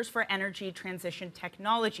orders for energy transition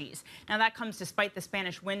technologies. Now, that comes despite the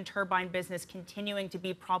Spanish wind turbine business continuing to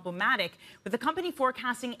be problematic, with the company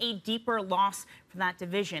forecasting a deeper loss for that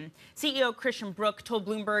division. CEO Christian Bruch told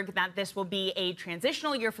Bloomberg that this will be a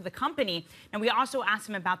transitional year for the company. And we also asked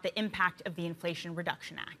him about the impact of the Inflation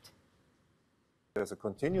Reduction Act. There's a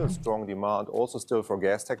continued strong demand also still for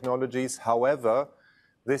gas technologies. However,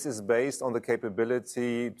 this is based on the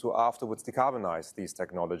capability to afterwards decarbonize these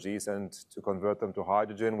technologies and to convert them to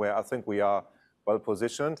hydrogen, where I think we are well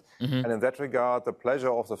positioned. And in that regard, the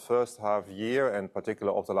pleasure of the first half year, and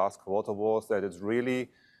particularly of the last quarter, was that it really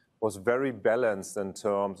was very balanced in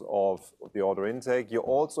terms of the order intake. You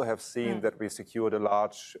also have seen that we secured a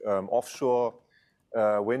large offshore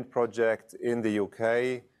wind project in the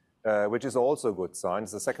UK, which is also a good sign.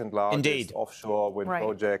 It's the second largest offshore wind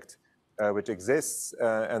project which exists,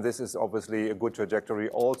 and this is obviously a good trajectory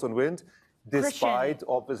also in wind, despite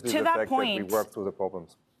obviously the fact that we work through the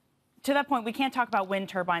problems. To that point, we can't talk about wind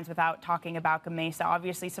turbines without talking about Gamesa.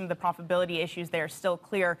 Obviously, some of the profitability issues there are still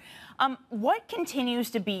clear. What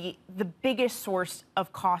continues to be the biggest source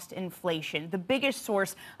of cost inflation, the biggest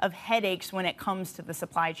source of headaches when it comes to the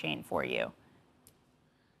supply chain for you?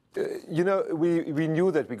 You know, we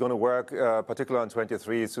knew that we're going to work, particularly on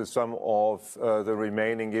 23, through some of the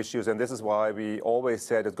remaining issues. And this is why we always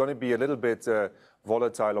said it's going to be a little bit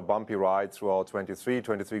volatile or bumpy ride throughout 23.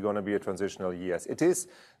 23 going to be a transitional year. It is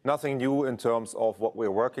nothing new in terms of what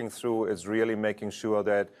we're working through. It's really making sure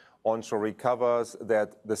that onshore recovers,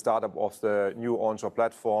 that the startup of the new onshore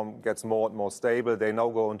platform gets more and more stable. They now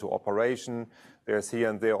go into operation. There's here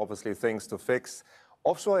and there, obviously, things to fix.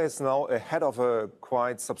 Offshore is now ahead of a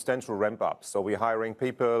quite substantial ramp up. So we're hiring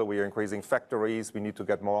people, we're increasing factories, we need to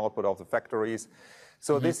get more output of the factories.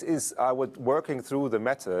 So this is, working through the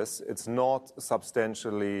matters. It's not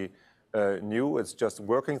substantially new, it's just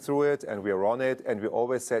working through it, and we're on it. And we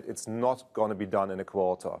always said it's not going to be done in a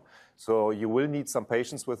quarter. So you will need some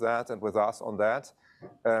patience with that and with us on that.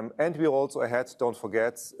 And we're also ahead, don't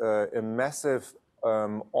forget, a massive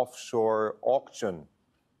offshore auction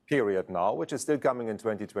period now, which is still coming in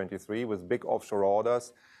 2023 with big offshore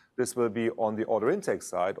orders. This will be on the order intake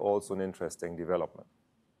side also an interesting development.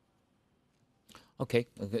 Okay,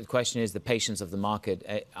 the question is the patience of the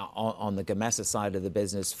market on the Gamesa side of the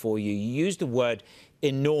business for you. You used the word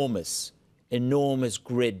enormous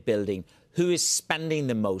grid building. Who is spending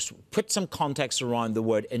the most? Put some context around the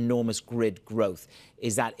word enormous grid growth.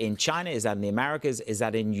 Is that in China? Is that in the Americas? Is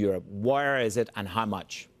that in Europe? Where is it and how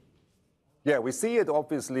much? Yeah, we see it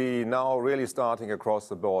obviously now really starting across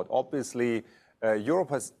the board. Obviously, Europe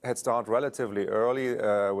had started relatively early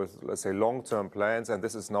with, let's say, long-term plans, and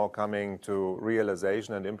this is now coming to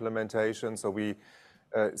realization and implementation. So we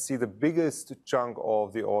see the biggest chunk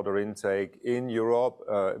of the order intake in Europe,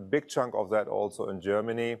 a big chunk of that also in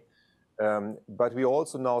Germany. But we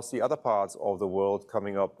also now see other parts of the world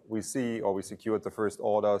coming up. We secured the first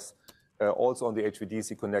orders also on the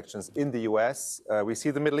HVDC connections in the US. We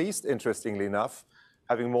see the Middle East, interestingly enough,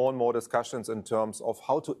 having more and more discussions in terms of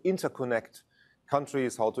how to interconnect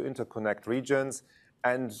countries, how to interconnect regions.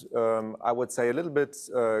 And I would say a little bit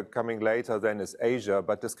coming later then is Asia,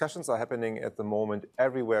 but discussions are happening at the moment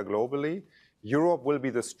everywhere globally. Europe will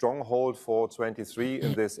be the stronghold for 23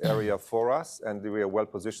 in this area for us, and we are well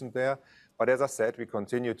positioned there. But as I said, we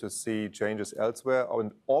continue to see changes elsewhere.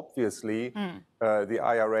 And obviously, the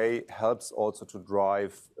IRA helps also to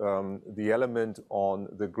drive the element on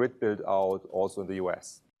the grid build out also in the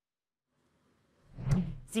US.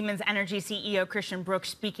 Siemens Energy CEO Christian Bruch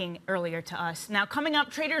speaking earlier to us. Now, coming up,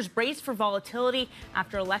 traders brace for volatility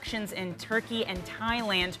after elections in Turkey and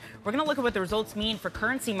Thailand. We're going to look at what the results mean for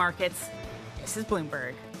currency markets. This is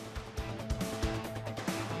Bloomberg.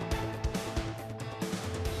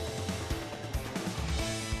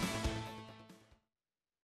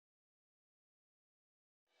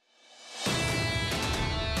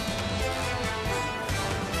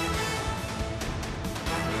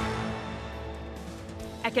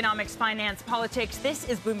 Economics, finance, politics. This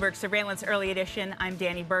is Bloomberg Surveillance Early Edition. I'm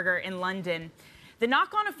Danny Berger in London. The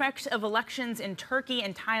knock-on effects of elections in Turkey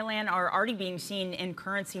and Thailand are already being seen in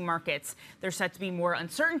currency markets. There's set to be more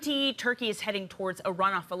uncertainty. Turkey is heading towards a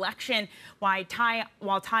runoff election, while Thai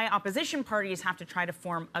opposition parties have to try to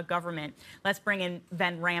form a government. Let's bring in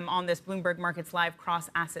Ben Ram on this, Bloomberg Markets Live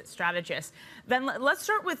cross-asset strategist. Ben, let's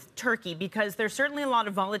start with Turkey, because there's certainly a lot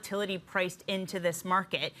of volatility priced into this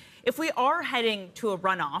market. If we are heading to a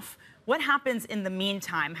runoff, What happens in the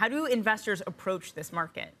meantime? How do investors approach this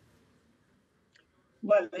market?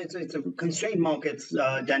 Well, it's a constrained market,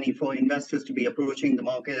 Danny, for investors to be approaching the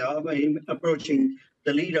market, approaching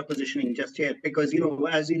the leader positioning just yet, because,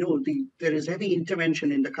 as you know, there is heavy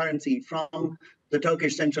intervention in the currency from the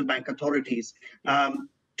Turkish central bank authorities,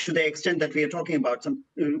 to the extent that we are talking about some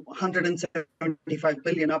 175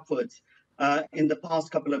 billion upwards in the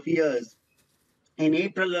past couple of years. In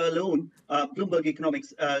April alone, Bloomberg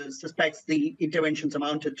Economics suspects the interventions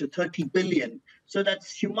amounted to 30 billion. So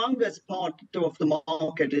that's humongous part of the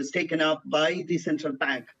market is taken up by the central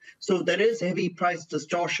bank. So there is heavy price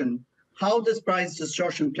distortion. How this price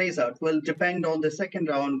distortion plays out will depend on the second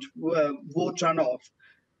round vote runoff.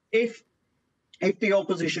 If the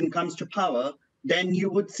opposition comes to power, then you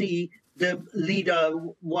would see the leader,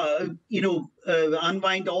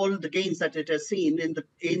 unwind all the gains that it has seen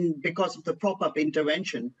because of the prop-up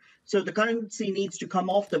intervention. So the currency needs to come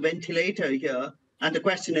off the ventilator here, and the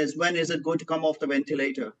question is, when is it going to come off the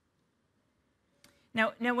ventilator?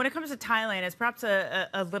 Now, when it comes to Thailand, it's perhaps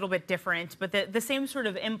a little bit different, but the same sort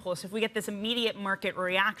of impulse. If we get this immediate market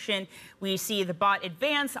reaction, we see the baht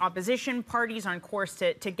advance, opposition parties on course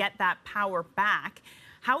to get that power back.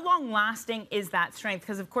 How long-lasting is that strength?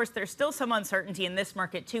 Because, of course, there's still some uncertainty in this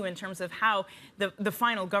market, too, in terms of how the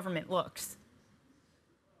final government looks.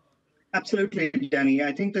 Absolutely, Danny.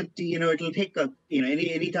 I think that, it'll take,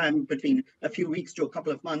 any time between a few weeks to a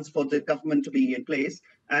couple of months for the government to be in place.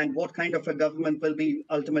 And what kind of a government will be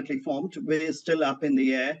ultimately formed is still up in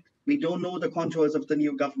the air. We don't know the contours of the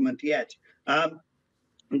new government yet.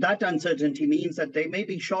 That uncertainty means that there may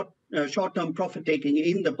be short-term profit-taking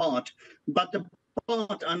in the baht, but the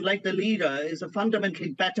baht, unlike the lira, is a fundamentally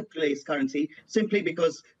better placed currency simply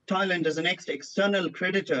because Thailand is the next external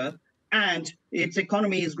creditor and its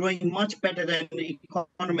economy is growing much better than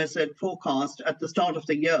economists had forecast at the start of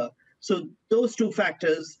the year. So those two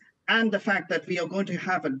factors and the fact that we are going to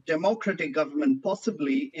have a democratic government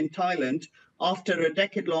possibly in Thailand after a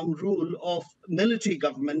decade-long rule of military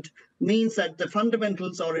government means that the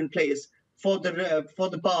fundamentals are in place for the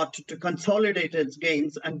baht to consolidate its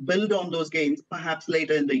gains and build on those gains perhaps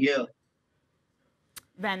later in the year.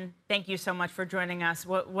 Ben, thank you so much for joining us.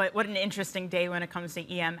 What an interesting day when it comes to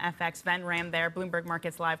EM FX. Ben Ram there, Bloomberg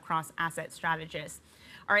Markets Live cross-asset strategist.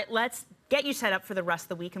 All right, let's get you set up for the rest of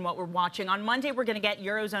the week and what we're watching. On Monday, we're going to get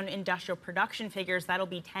Eurozone industrial production figures. That'll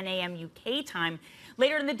be 10 a.m. UK time.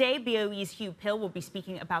 Later in the day, BOE's Hugh Pill will be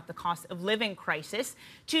speaking about the cost of living crisis.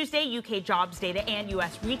 Tuesday, UK jobs data and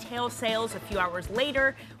U.S. retail sales a few hours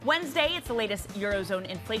later. Wednesday, it's the latest Eurozone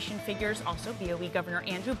inflation figures. Also, BOE Governor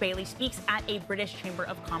Andrew Bailey speaks at a British Chamber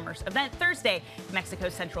of Commerce event. Thursday,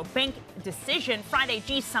 Mexico's central bank decision. Friday,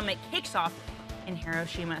 G Summit kicks off in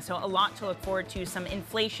Hiroshima. So a lot to look forward to. Some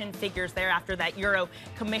inflation figures there after that Euro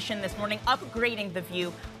commission this morning, upgrading the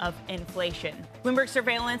view of inflation. Bloomberg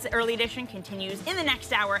Surveillance Early Edition continues in the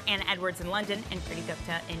next hour. Anna Edwards in London and Kriti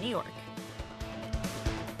Gupta in New York.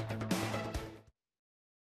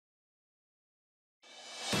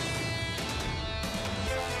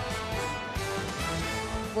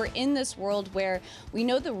 We're in this world where we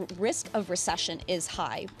know the risk of recession is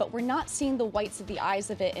high, but we're not seeing the whites of the eyes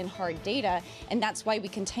of it in hard data, and that's why we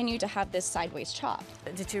continue to have this sideways chop.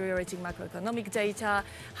 Deteriorating macroeconomic data,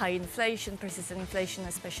 high inflation, persistent inflation,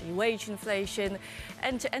 especially wage inflation,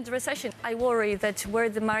 and the recession. I worry that where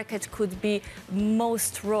the market could be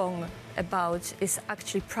most wrong about is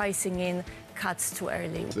actually pricing in cuts too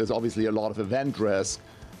early. There's obviously a lot of event risk,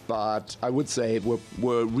 but I would say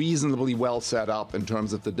we're reasonably well set up in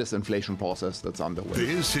terms of the disinflation process that's underway.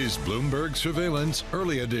 This is Bloomberg Surveillance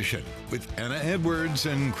Early Edition with Anna Edwards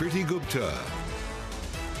and Kriti Gupta.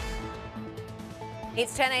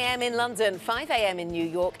 It's 10 a.m. in London, 5 a.m. in New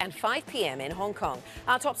York and 5 p.m. in Hong Kong.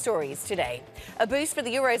 Our top stories today. A boost for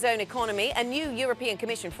the Eurozone economy. A new European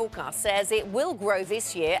Commission forecast says it will grow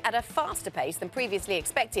this year at a faster pace than previously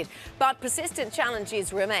expected. But persistent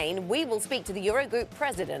challenges remain. We will speak to the Eurogroup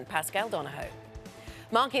President Paschal Donohoe.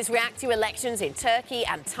 Markets react to elections in Turkey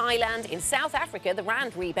and Thailand. In South Africa, the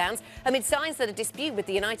rand rebounds amid signs that a dispute with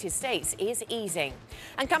the United States is easing.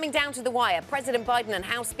 And coming down to the wire, President Biden and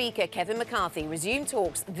House Speaker Kevin McCarthy resume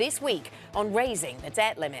talks this week on raising the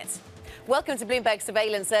debt limit. Welcome to Bloomberg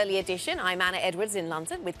Surveillance Early Edition. I'm Anna Edwards in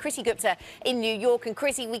London with Kriti Gupta in New York. And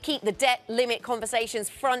Kriti, we keep the debt limit conversations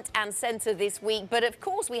front and centre this week. But of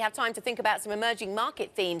course, we have time to think about some emerging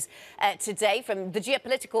market themes today, from the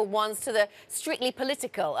geopolitical ones to the strictly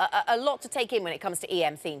political. A lot to take in when it comes to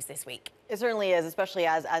EM themes this week. It certainly is, especially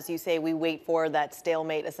as you say, we wait for that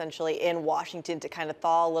stalemate essentially in Washington to kind of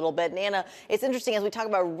thaw a little bit. And Anna, it's interesting as we talk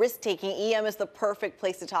about risk-taking, EM is the perfect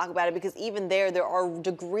place to talk about it because even there are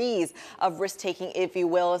degrees of risk-taking, if you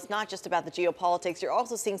will. It's not just about the geopolitics. You're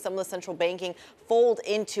also seeing some of the central banking fold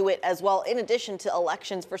into it as well, in addition to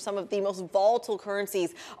elections for some of the most volatile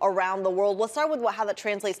currencies around the world. Let's start with how that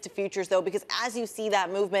translates to futures, though, because as you see that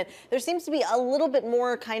movement, there seems to be a little bit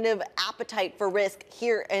more kind of appetite for risk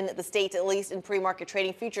here in the States, at least in pre-market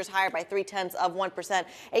trading. Futures higher by 0.3%.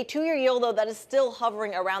 A 2-year yield, though, that is still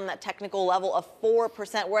hovering around that technical level of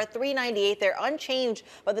 4%. We're at 398 there, unchanged,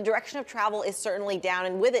 but the direction of travel is certainly down,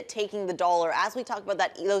 and with it taking the dollar. As we talk about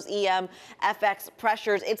those EM FX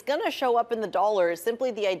pressures, it's going to show up in the dollar.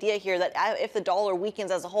 Simply the idea here that if the dollar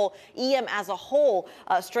weakens as a whole, EM as a whole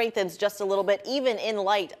strengthens just a little bit, even in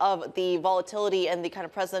light of the volatility and the kind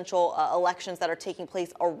of presidential elections that are taking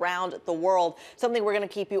place around the world. Something we're going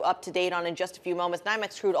to keep you up to date on in just a few moments.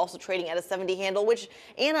 NYMEX crude also trading at a 70 handle, which,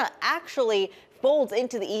 Anna, actually folds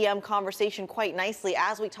into the EM conversation quite nicely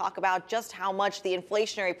as we talk about just how much the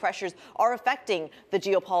inflationary pressures are affecting the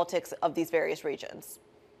geopolitics of these various regions.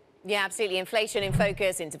 Yeah, absolutely. Inflation in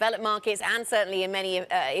focus in developed markets and certainly in many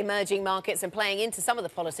emerging markets, and playing into some of the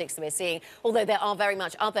politics that we're seeing, although there are very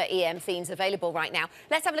much other EM themes available right now.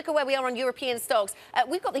 Let's have a look at where we are on European stocks.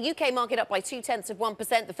 We've got the UK market up by 0.2%,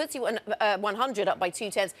 the FTSE 100 up by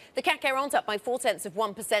 0.2%, the CAC 40 up by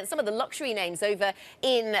 0.4%. Some of the luxury names over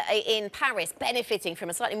in Paris benefiting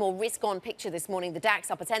from a slightly more risk-on picture this morning. The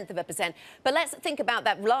DAX up 0.1%. But let's think about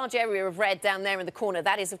that large area of red down there in the corner.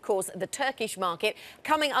 That is, of course, the Turkish market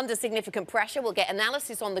coming under significant pressure. We'll get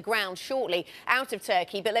analysis on the ground shortly out of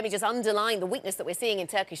Turkey, but let me just underline the weakness that we're seeing in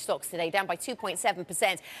Turkish stocks today, down by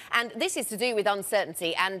 2.7%. And this is to do with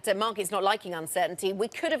uncertainty, and markets not liking uncertainty. We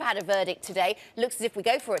could have had a verdict today. Looks as if we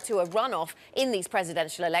go for it to a runoff in these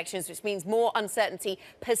presidential elections, which means more uncertainty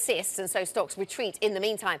persists, and so stocks retreat in the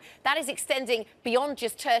meantime. That is extending beyond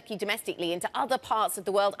just Turkey domestically into other parts of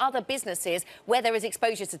the world, other businesses where there is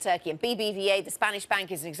exposure to Turkey. And BBVA, the Spanish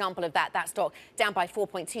bank, is an example of that. That stock down by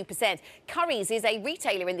 4.2%. Currys is a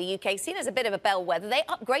retailer in the UK, seen as a bit of a bellwether. They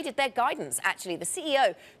upgraded their guidance, actually. The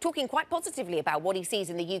CEO talking quite positively about what he sees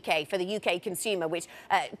in the UK for the UK consumer, which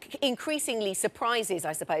increasingly surprises,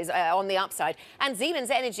 I suppose, on the upside. And Siemens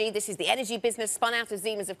Energy, this is the energy business, spun out of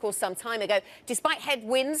Siemens, of course, some time ago. Despite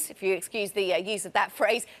headwinds, if you excuse the use of that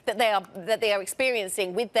phrase, that they are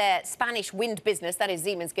experiencing with their Spanish wind business, that is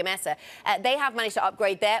Siemens Gamesa, they have managed to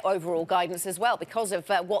upgrade their overall guidance as well because of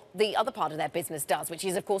what the other part of their business does, which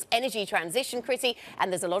is, of course, energy transition, Kriti, and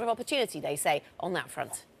there's a lot of opportunity, they say, on that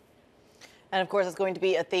front. And of course, it's going to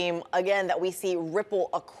be a theme, again, that we see ripple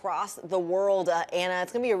across the world. Anna,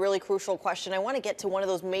 it's going to be a really crucial question. I want to get to one of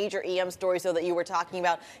those major EM stories, though, that you were talking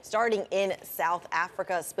about, starting in South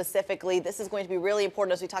Africa specifically. This is going to be really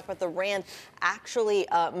important as we talk about the rand actually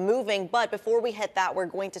moving. But before we hit that, we're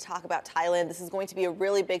going to talk about Thailand. This is going to be a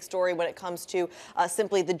really big story when it comes to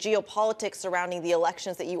simply the geopolitics surrounding the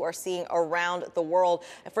elections that you are seeing around the world.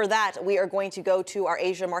 For that, we are going to go to our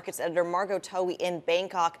Asia markets editor, Margo Towie, in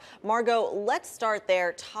Bangkok. Margo, let's start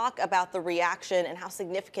there. Talk about the reaction and how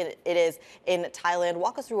significant it is in Thailand.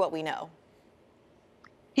 Walk us through what we know.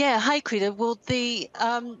 Yeah, hi, Kriti. Well, the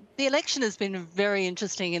election has been very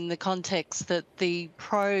interesting in the context that the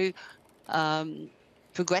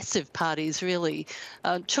progressive parties really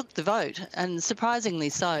took the vote, and surprisingly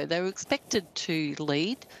so. They were expected to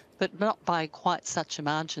lead, but not by quite such a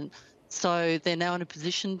margin. So they're now in a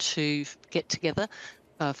position to get together,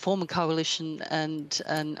 form a coalition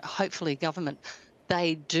and hopefully government.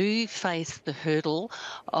 They do face the hurdle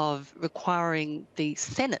of requiring the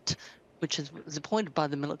Senate, which was appointed by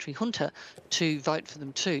the military junta, to vote for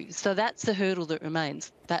them too. So that's the hurdle that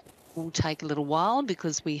remains. That will take a little while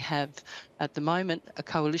because we have, at the moment, a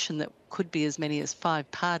coalition that could be as many as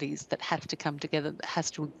 5 parties that have to come together, that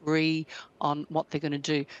has to agree on what they're going to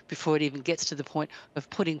do before it even gets to the point of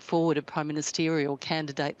putting forward a prime ministerial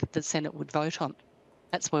candidate that the Senate would vote on.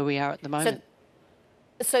 That's where we are at the moment.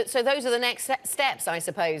 So those are the next steps, I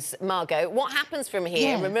suppose, Margo. What happens from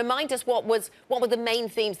here? Yeah. Remind us what were the main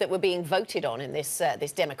themes that were being voted on in this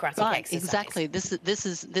democratic exercise. Exactly. This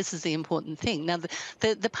is the important thing. Now,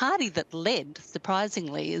 the party that led,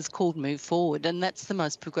 surprisingly, is called Move Forward, and that's the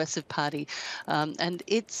most progressive party, and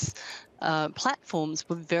its platforms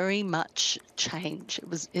were very much change.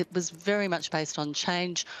 It was very much based on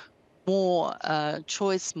change, more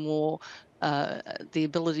choice, more the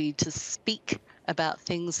ability to speak about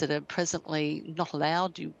things that are presently not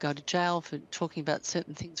allowed. You go to jail for talking about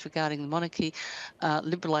certain things regarding the monarchy,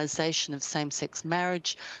 liberalisation of same-sex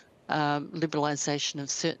marriage, liberalisation of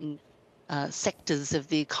certain sectors of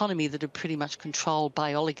the economy that are pretty much controlled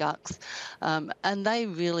by oligarchs. And they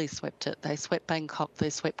really swept it. They swept Bangkok. They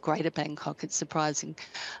swept Greater Bangkok. It's surprising.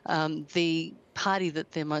 The party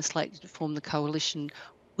that they're most likely to form the coalition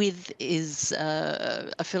with is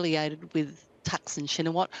affiliated with Thaksin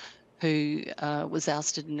Shinawatra, who was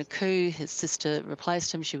ousted in a coup. His sister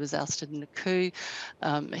replaced him. She was ousted in a coup.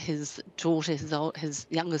 His daughter, his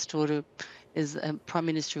youngest daughter, is a prime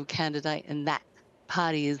ministerial candidate in that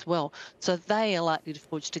party as well. So they are likely to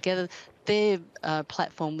forge together. Their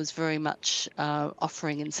platform was very much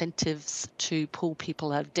offering incentives to pull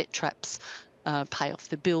people out of debt traps, pay off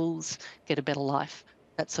the bills, get a better life,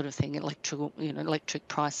 that sort of thing. Electric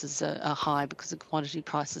prices are high because of commodity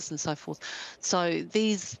prices and so forth. So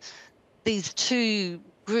these two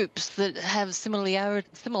groups that have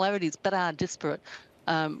similarities but are disparate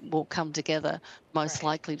will come together, most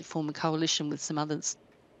likely to form a coalition with some others.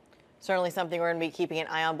 Certainly something we're going to be keeping an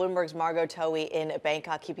eye on. Bloomberg's Margo Towie in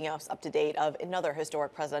Bangkok, keeping us up to date of another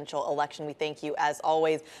historic presidential election. We thank you as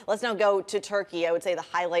always. Let's now go to Turkey. I would say the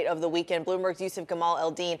highlight of the weekend. Bloomberg's Yousef Gamal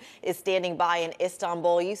Eldin is standing by in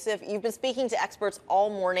Istanbul. Yousef, you've been speaking to experts all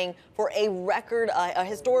morning for a record, a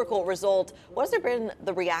historical result. What has there been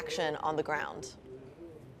the reaction on the ground?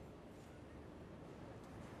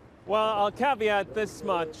 Well, I'll caveat this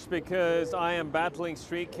much because I am battling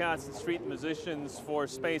street cats and street musicians for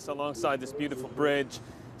space alongside this beautiful bridge.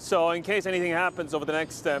 So in case anything happens over the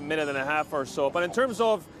next minute and a half or so. But in terms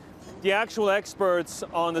of the actual experts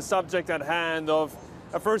on the subject at hand of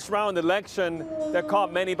a first round election that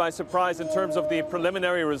caught many by surprise in terms of the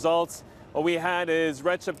preliminary results, what we had is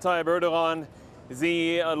Recep Tayyip Erdogan,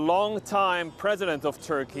 the longtime president of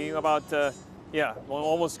Turkey, about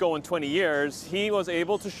almost going 20 years, he was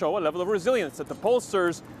able to show a level of resilience that the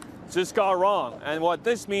pollsters just got wrong. And what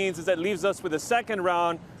this means is that leaves us with a second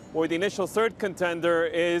round where the initial third contender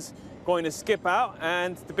is going to skip out.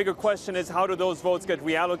 And the bigger question is, how do those votes get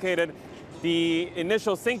reallocated? The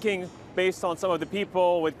initial thinking, based on some of the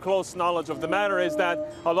people with close knowledge of the matter, is that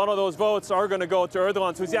a lot of those votes are going to go to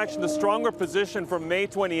Erdogan, who's actually in a stronger position for May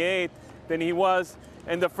 28th than he was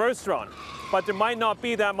in the first round. But there might not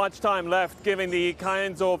be that much time left, given the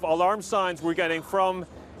kinds of alarm signs we're getting from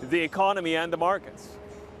the economy and the markets.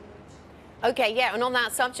 Okay, yeah, and on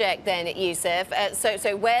that subject then, Yousef,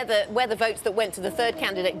 so where the votes that went to the third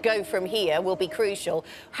candidate go from here will be crucial.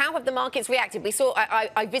 How have the markets reacted? We saw,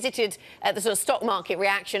 I visited the sort of stock market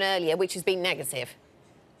reaction earlier, which has been negative.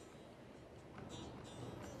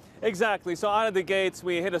 Exactly, so out of the gates,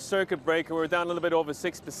 we hit a circuit breaker. We're down a little bit over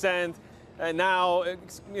 6%. And now,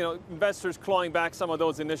 investors clawing back some of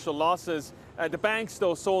those initial losses. The banks,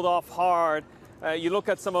 though, sold off hard. You look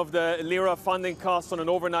at some of the lira funding costs on an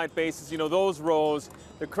overnight basis, those rose.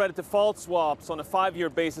 The credit default swaps on a 5-year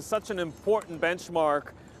basis, such an important benchmark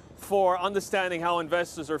for understanding how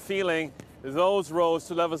investors are feeling. Those rose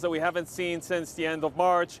to levels that we haven't seen since the end of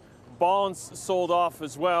March. Bonds sold off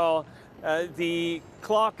as well. The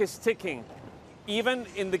clock is ticking. Even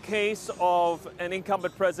in the case of an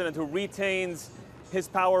incumbent president who retains his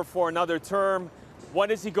power for another term, what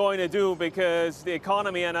is he going to do? Because the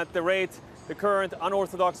economy, and at the rate the current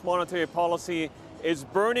unorthodox monetary policy is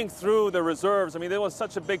burning through the reserves. I mean, there was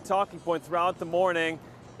such a big talking point throughout the morning.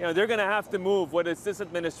 They're going to have to move, whether it's this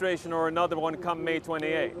administration or another one come May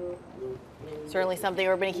 28. Certainly something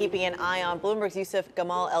we're going to be keeping an eye on. Bloomberg's Yousef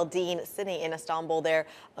Gamal Eldin sitting in Istanbul there,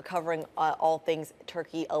 covering all things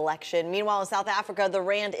Turkey election. Meanwhile, in South Africa, the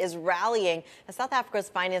rand is rallying. And South Africa's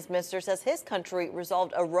finance minister says his country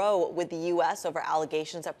resolved a row with the U.S. over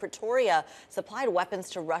allegations that Pretoria supplied weapons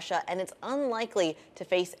to Russia, and it's unlikely to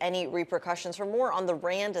face any repercussions. For more on the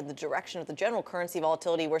rand and the direction of the general currency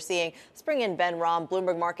volatility we're seeing, let's bring in Ben Rahm,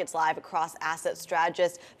 Bloomberg Markets Live, across asset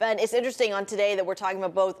strategist. Ben, it's interesting on today that we're talking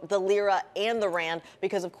about both the lira and the rand,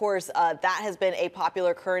 because of course that has been a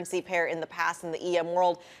popular currency pair in the past in the EM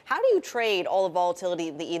world. How do you trade all the volatility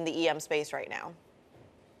in the EM space right now?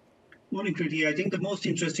 Morning, Kriti. I think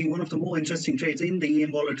one of the more interesting trades in the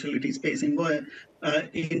EM volatility space,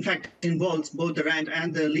 in fact, involves both the rand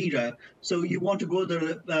and the lira. So you want to go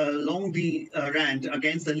long the rand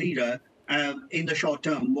against the lira in the short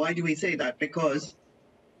term. Why do we say that? Because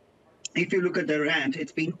if you look at the rand,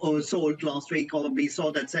 it's been sold last week, or we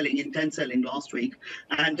saw that intense selling last week.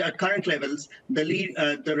 And at current levels,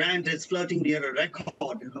 the rand is flirting near a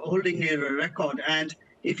record, holding near a record. And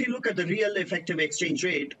if you look at the real effective exchange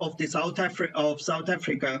rate of South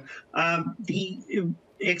Africa, the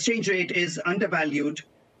exchange rate is undervalued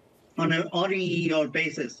on an REER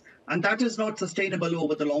basis. And that is not sustainable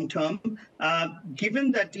over the long term.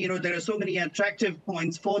 Given that there are so many attractive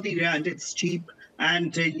points for the rand, it's cheap,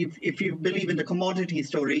 And if you believe in the commodity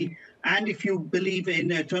story, and if you believe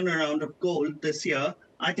in a turnaround of gold this year,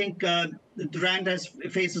 I think the rand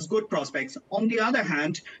faces good prospects. On the other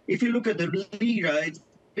hand, if you look at the lira, it's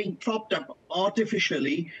being propped up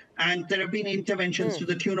artificially, and there have been interventions to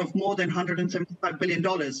the tune of more than $175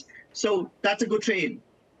 billion. So that's a good trade.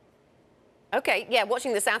 Okay, yeah,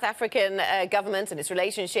 watching the South African government and its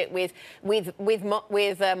relationship with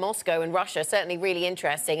Moscow and Russia, certainly really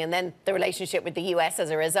interesting, and then the relationship with the US as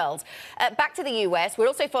a result. Back to the US, we're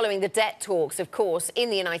also following the debt talks, of course, in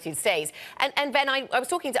the United States. And Ben, I was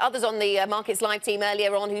talking to others on the Markets Live team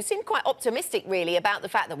earlier on who seemed quite optimistic, really, about the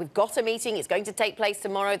fact that we've got a meeting, it's going to take place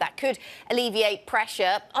tomorrow, that could alleviate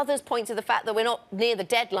pressure. Others point to the fact that we're not near the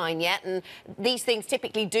deadline yet, and these things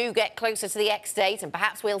typically do get closer to the X date, and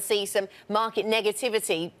perhaps we'll see some market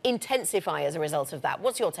negativity intensify as a result of that.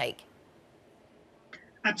 What's your take?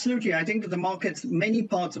 Absolutely. I think that the markets, many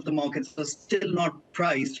parts of the markets are still not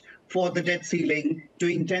priced for the debt ceiling to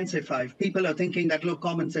intensify. People are thinking that, look,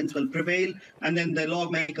 common sense will prevail, and then the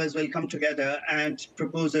lawmakers will come together and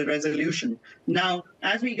propose a resolution. Now,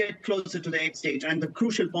 as we get closer to the X date, and the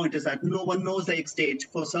crucial point is that no one knows the X date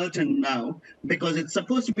for certain now, because it's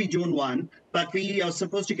supposed to be June 1, but we are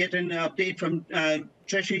supposed to get an update from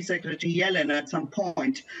Treasury Secretary Yellen at some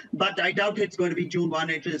point. But I doubt it's going to be June 1.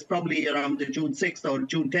 It is probably around the June 6th or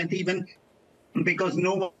June 10th even, because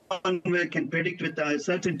no one can predict with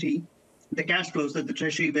certainty the cash flows that the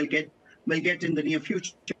Treasury will get in the near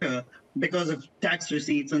future because of tax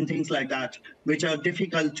receipts and things like that, which are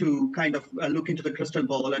difficult to kind of look into the crystal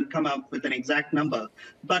ball and come up with an exact number.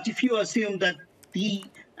 But if you assume that the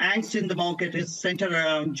angst in the market is centered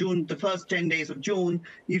around June, the first 10 days of June,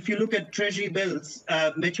 if you look at Treasury bills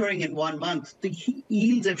maturing in 1 month, the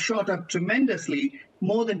yields have shot up tremendously,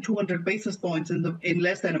 more than 200 basis points in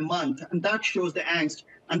less than a month, and that shows the angst,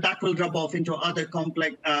 and that will rub off into other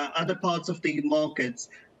complex, other parts of the markets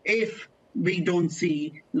if we don't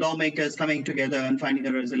see lawmakers coming together and finding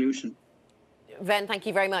a resolution. Ven, thank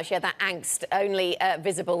you very much. Yeah, that angst only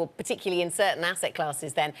visible, particularly in certain asset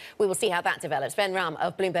classes then. We will see how that develops. Ven Ram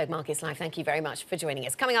of Bloomberg Markets Live, thank you very much for joining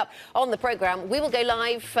us. Coming up on the programme, we will go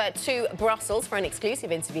live to Brussels for an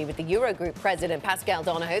exclusive interview with the Eurogroup President Paschal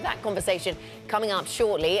Donohoe. That conversation coming up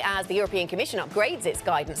shortly as the European Commission upgrades its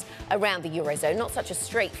guidance around the Eurozone. Not such a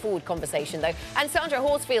straightforward conversation, though. And Sandra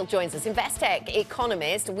Horsfield joins us, Investec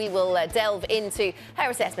economist. We will delve into her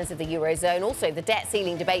assessments of the Eurozone. Also, the debt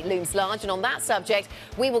ceiling debate looms large, and on that subject,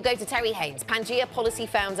 we will go to Terry Haines, Pangaea policy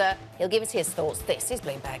founder. He'll give us his thoughts. This is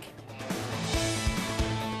Bloomberg.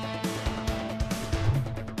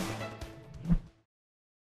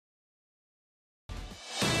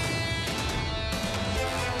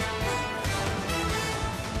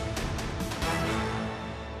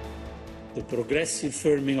 The progressive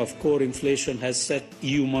firming of core inflation has set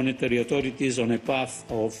EU monetary authorities on a path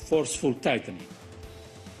of forceful tightening.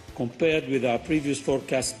 Compared with our previous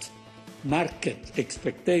forecast, market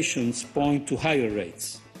expectations point to higher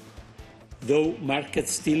rates, though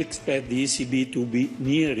markets still expect the ECB to be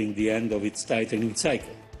nearing the end of its tightening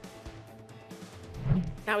cycle.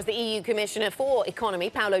 That was the EU Commissioner for Economy,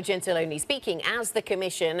 Paolo Gentiloni, speaking as the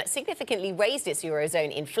Commission significantly raised its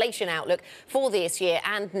Eurozone inflation outlook for this year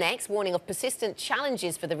and next, warning of persistent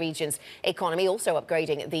challenges for the region's economy, also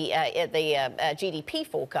upgrading the GDP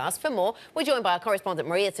forecast. For more, we're joined by our correspondent,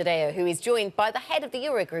 Maria Tadeo, who is joined by the head of the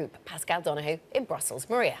Eurogroup, Paschal Donohoe, in Brussels.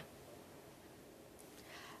 Maria.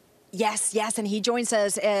 Yes, and he joins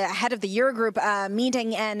us ahead of the Eurogroup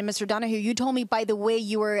meeting. And Mr. Donohoe, you told me, by the way,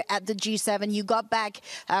 you were at the G7. You got back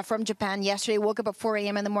from Japan yesterday, woke up at 4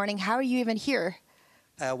 a.m. in the morning. How are you even here?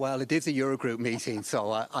 Well, it is a Eurogroup meeting,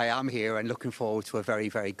 so I am here and looking forward to a very,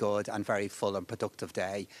 very good and very full and productive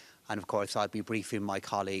day. And of course, I'll be briefing my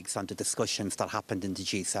colleagues on the discussions that happened in the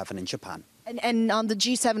G7 in Japan. And on the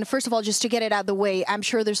G7, first of all, just to get it out of the way, I'm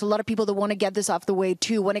sure there's a lot of people that want to get this off the way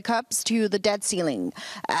too. When it comes to the debt ceiling,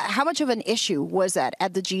 how much of an issue was that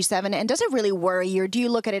at the G7? And does it really worry you? Or do you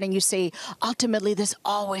look at it and you say, ultimately, this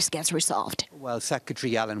always gets resolved? Well,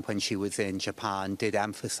 Secretary Yellen, when she was in Japan, did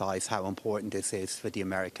emphasise how important this is for the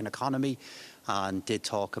American economy, and did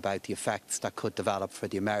talk about the effects that could develop for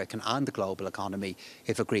the American and the global economy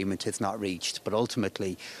if agreement is not reached. But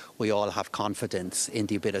ultimately, we all have confidence in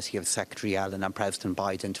the ability of Secretary Yellen and President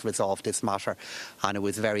Biden to resolve this matter. And it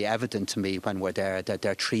was very evident to me when we're there that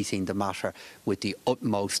they're treating the matter with the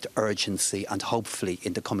utmost urgency, and hopefully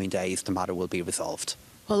in the coming days the matter will be resolved.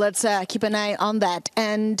 Well, let's keep an eye on that.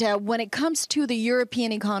 And when it comes to the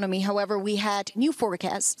European economy, however, we had new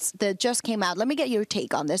forecasts that just came out. Let me get your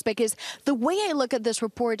take on this, because the way I look at this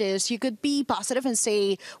report is you could be positive and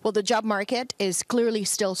say, well, the job market is clearly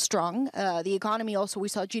still strong. The economy also, we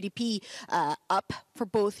saw GDP up for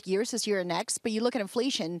both years, this year and next. But you look at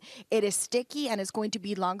inflation, it is sticky and it's going to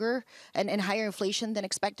be longer and higher inflation than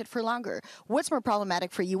expected for longer. What's more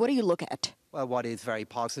problematic for you? What do you look at? Well, what is very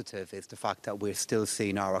positive is the fact that we're still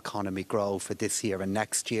seeing our economy grow for this year and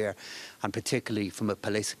next year. And particularly from a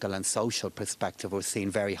political and social perspective, we're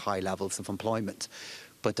seeing very high levels of employment.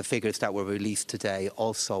 But the figures that were released today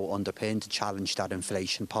also underpin the challenge that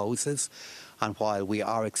inflation poses. And while we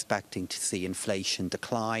are expecting to see inflation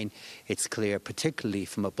decline, it's clear, particularly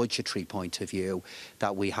from a budgetary point of view,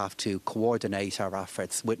 that we have to coordinate our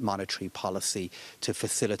efforts with monetary policy to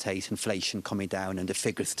facilitate inflation coming down. And the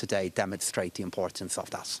figures today demonstrate the importance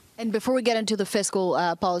of that. And before we get into the fiscal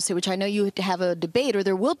policy, which I know you have a debate, or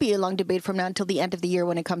there will be a long debate from now until the end of the year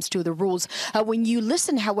when it comes to the rules. When you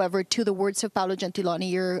listen, however, to the words of Paolo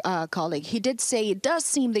Gentiloni, your colleague, he did say it does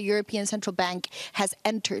seem the European Central Bank has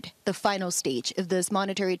entered the final stage of this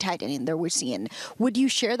monetary tightening that we're seeing. Would you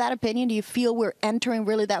share that opinion? Do you feel we're entering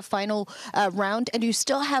really that final round? And do you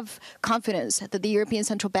still have confidence that the European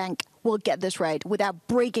Central Bank will get this right without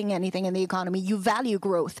breaking anything in the economy? You value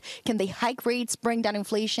growth. Can they hike rates, bring down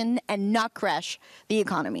inflation, and not crash the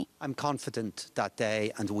economy? I'm confident that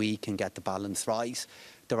they and we can get the balance right.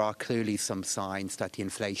 There are clearly some signs that the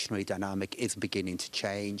inflationary dynamic is beginning to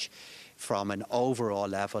change. From an overall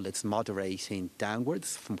level, it's moderating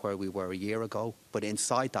downwards from where we were a year ago. But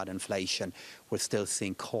inside that inflation, we're still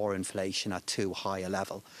seeing core inflation at too high a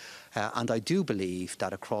level. And I do believe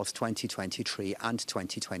that across 2023 and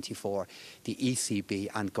 2024, the ECB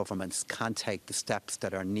and governments can take the steps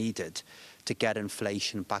that are needed to get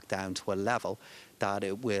inflation back down to a level that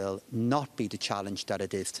it will not be the challenge that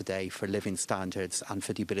it is today for living standards and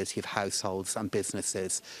for the ability of households and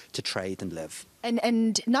businesses to trade and live.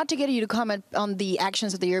 And not to get you to comment on the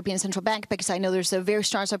actions of the European Central Bank, because I know there's a very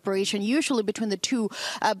strong separation usually between the two,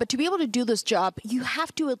 but to be able to do this job, you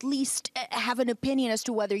have to at least have an opinion as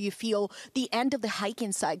to whether you feel the end of the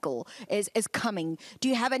hiking cycle is coming. Do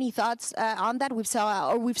you have any thoughts on that? We've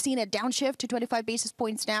seen a downshift to 25 basis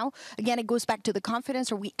points now. Again, it goes back to the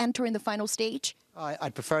confidence. Are we entering the final stage?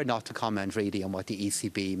 I'd prefer not to comment really on what the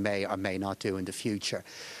ECB may or may not do in the future.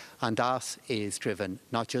 And that is driven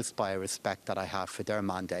not just by a respect that I have for their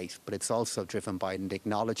mandate, but it's also driven by an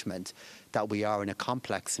acknowledgement that we are in a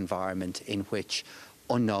complex environment in which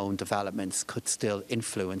unknown developments could still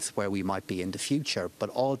influence where we might be in the future.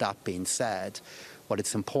 But all that being said, what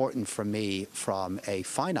is important for me from a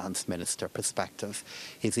finance minister perspective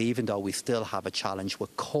is even though we still have a challenge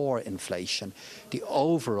with core inflation, the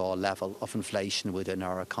overall level of inflation within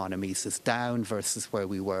our economies is down versus where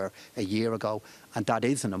we were a year ago. And that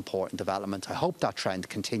is an important development. I hope that trend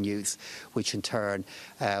continues, which in turn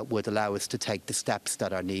would allow us to take the steps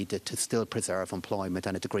that are needed to still preserve employment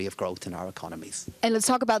and a degree of growth in our economies. And let's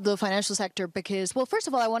talk about the financial sector because, well, first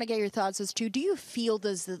of all, I want to get your thoughts as to, do you feel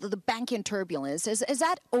the banking turbulence, is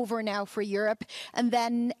that over now for Europe? And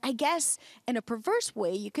then I guess in a perverse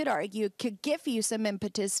way, you could argue, could give you some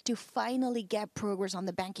impetus to finally get progress on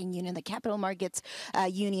the banking union, the capital markets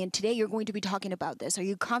union. Today, you're going to be talking about this. Are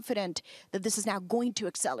you confident that this is now going to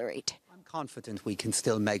accelerate? I'm confident we can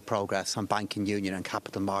still make progress on banking union and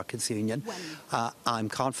capital markets union. I'm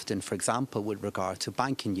confident, for example, with regard to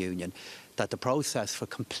banking union, that the process for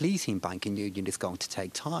completing banking union is going to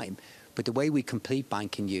take time. But the way we complete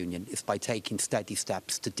banking union is by taking steady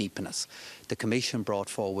steps to deepen it. The Commission brought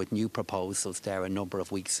forward new proposals there a number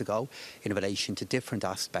of weeks ago in relation to different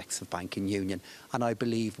aspects of banking union, and I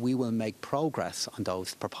believe we will make progress on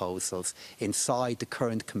those proposals inside the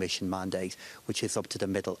current Commission mandate, which is up to the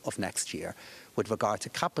middle of next year. With regard to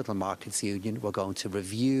capital markets union, we're going to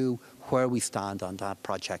review where we stand on that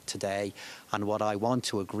project today, and what I want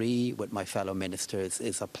to agree with my fellow ministers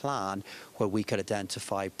is a plan where we could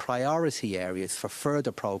identify priority areas for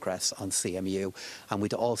further progress on CMU, and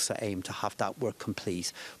we'd also aim to have that work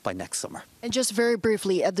complete by next summer. And just very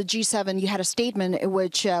briefly, at the G7, you had a statement in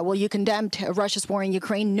which, you condemned Russia's war in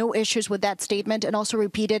Ukraine, no issues with that statement, and also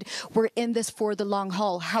repeated, we're in this for the long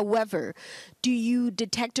haul. However, do you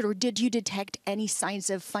detect or did you detect any signs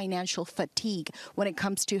of financial fatigue when it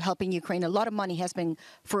comes to helping Ukraine? A lot of money has been,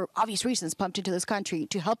 for obvious reasons, pumped into this country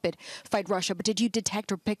to help it fight Russia, but did you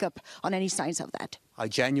detect or pick up on any signs of that? I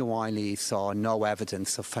genuinely saw no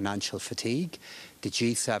evidence of financial fatigue. the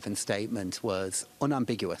G7 statement was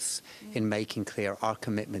unambiguous in making clear our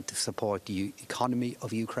commitment to support the economy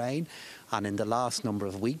of Ukraine. And in the last number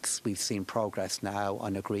of weeks, we've seen progress now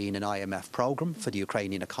on agreeing an IMF programme for the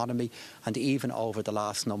Ukrainian economy. And even over the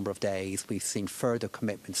last number of days, we've seen further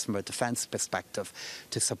commitments from a defence perspective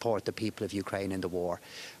to support the people of Ukraine in the war.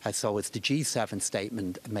 So as the G7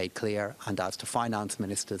 statement made clear, and as the finance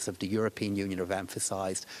ministers of the European Union have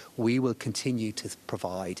emphasised, we will continue to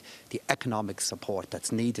provide the economic support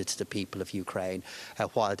that's needed to the people of Ukraine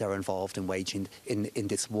while they're involved in waging in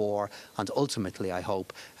this war, and ultimately, I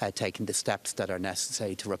hope, taking the steps that are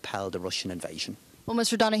necessary to repel the Russian invasion. Well,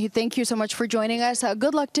 Mr. Donohoe, thank you so much for joining us.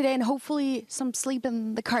 Good luck today, and hopefully some sleep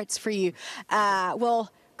in the carts for you.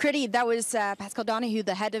 Kriti, that was Paschal Donohoe,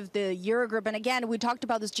 the head of the Eurogroup. And again, we talked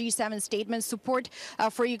about this G7 statement, support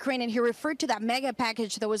for Ukraine, and he referred to that mega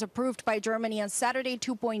package that was approved by Germany on Saturday,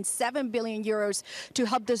 2.7 billion euros to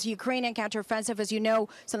help this Ukrainian counteroffensive. As you know,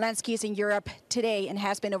 Zelensky is in Europe today and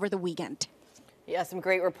has been over the weekend. Yeah, some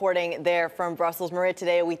great reporting there from Brussels. Maria,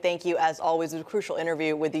 today we thank you, as always, with a crucial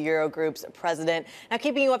interview with the Eurogroup's president. Now,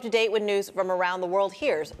 keeping you up to date with news from around the world,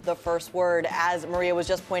 here's the first word. As Maria was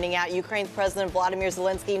just pointing out, Ukraine's President Vladimir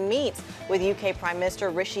Zelensky meets with UK Prime Minister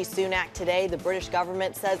Rishi Sunak today. The British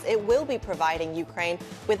government says it will be providing Ukraine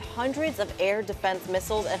with hundreds of air defense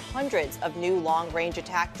missiles and hundreds of new long-range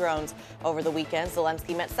attack drones. Over the weekend,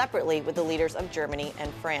 Zelensky met separately with the leaders of Germany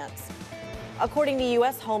and France. According to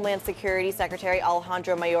U.S. Homeland Security Secretary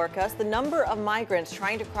Alejandro Mayorkas, the number of migrants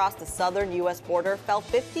trying to cross the southern U.S. border fell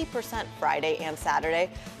 50% Friday and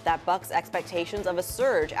Saturday. That bucks expectations of a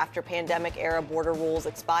surge after pandemic-era border rules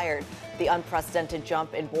expired. The unprecedented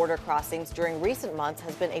jump in border crossings during recent months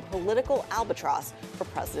has been a political albatross for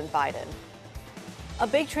President Biden. A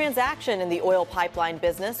big transaction in the oil pipeline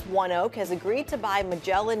business. ONEOK has agreed to buy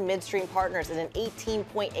Magellan Midstream Partners in an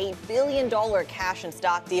 $18.8 billion cash and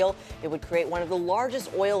stock deal. It would create one of the largest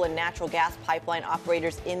oil and natural gas pipeline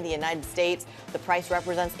operators in the United States. The price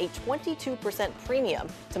represents a 22% premium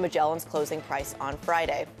to Magellan's closing price on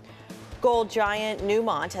Friday. Gold giant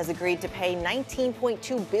Newmont has agreed to pay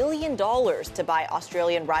 $19.2 billion to buy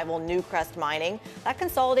Australian rival Newcrest Mining. That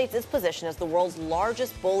consolidates its position as the world's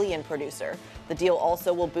largest bullion producer. The deal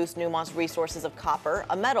also will boost Newmont's resources of copper,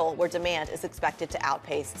 a metal where demand is expected to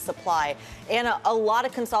outpace supply. And a lot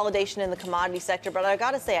of consolidation in the commodity sector, but I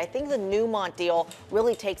got to say, I think the Newmont deal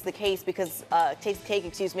really takes the cake, because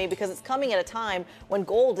it's coming at a time when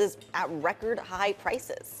gold is at record high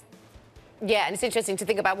prices. Yeah, and it's interesting to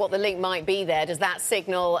think about what the link might be there. Does that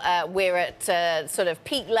signal we're at sort of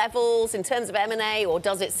peak levels in terms of M&A, or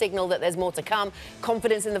does it signal that there's more to come?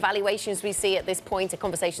 Confidence in the valuations we see at this point, a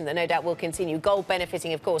conversation that no doubt will continue. Gold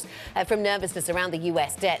benefiting, of course, from nervousness around the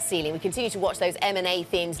US debt ceiling. We continue to watch those M&A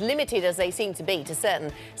themes, limited as they seem to be to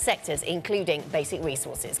certain sectors, including basic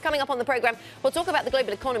resources. Coming up on the programme, we'll talk about the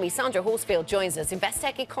global economy. Sandra Horsfield joins us,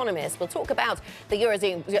 Investec economist. We'll talk about the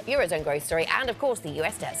Eurozone growth story and, of course, the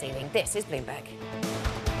US debt ceiling. This is Bloomberg.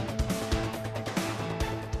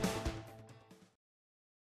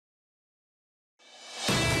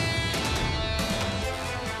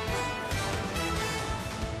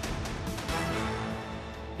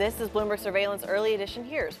 This is Bloomberg Surveillance Early Edition.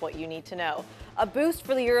 Here's what you need to know. A boost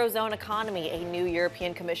for the Eurozone economy. A new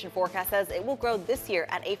European Commission forecast says it will grow this year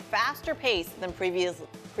at a faster pace than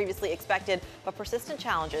previously expected, but persistent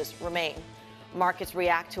challenges remain. Markets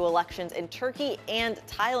react to elections in Turkey and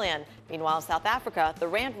Thailand. Meanwhile, in South Africa, the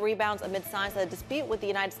rand rebounds amid signs that a dispute with the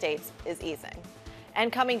United States is easing.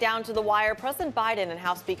 And coming down to the wire, President Biden and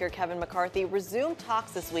House Speaker Kevin McCarthy resumed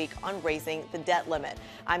talks this week on raising the debt limit.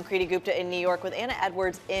 I'm Kriti Gupta in New York with Anna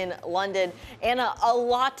Edwards in London. Anna, a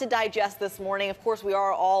lot to digest this morning. Of course, we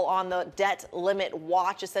are all on the debt limit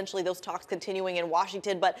watch, essentially those talks continuing in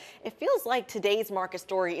Washington. But it feels like today's market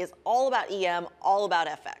story is all about EM, all about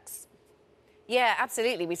FX. Yeah,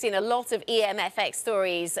 absolutely. We've seen a lot of EMFX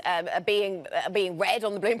stories being read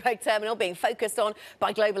on the Bloomberg terminal, being focused on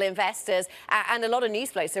by global investors, and a lot of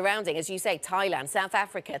news flow surrounding, as you say, Thailand, South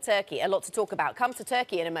Africa, Turkey. A lot to talk about. Come to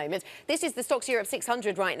Turkey in a moment. This is the Stocks Europe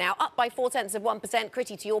 600 right now, up by 0.4%.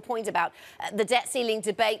 Kriti, to your point about the debt ceiling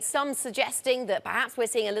debate, some suggesting that perhaps we're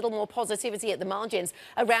seeing a little more positivity at the margins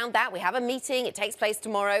around that. We have a meeting. It takes place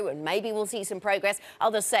tomorrow, and maybe we'll see some progress.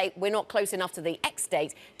 Others say we're not close enough to the X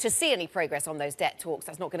date to see any progress on those debt talks.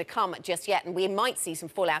 That's not going to come just yet, and we might see some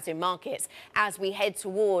fallout in markets as we head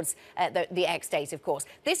towards the ex-date, of course.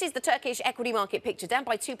 This is the Turkish equity market picture, down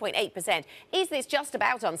by 2.8%. Is this just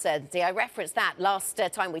about uncertainty? I referenced that last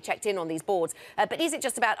time we checked in on these boards. But is it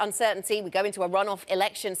just about uncertainty? We go into a runoff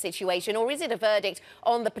election situation, or is it a verdict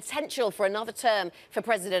on the potential for another term for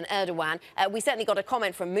President Erdogan? We certainly got a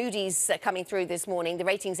comment from Moody's coming through this morning, the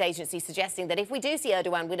ratings agency, suggesting that if we do see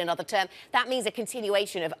Erdogan win another term, that means a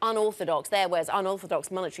continuation of unorthodox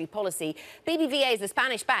monetary policy. BBVA is a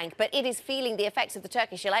Spanish bank, but it is feeling the effects of the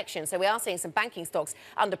Turkish election. So we are seeing some banking stocks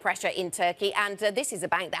under pressure in Turkey. And this is a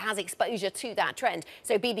bank that has exposure to that trend.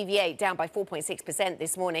 So BBVA down by 4.6%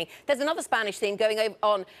 this morning. There's another Spanish theme going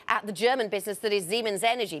on at the German business that is Siemens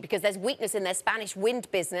Energy, because there's weakness in their Spanish wind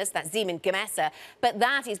business, that's Siemens Gamesa. But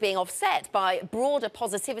that is being offset by broader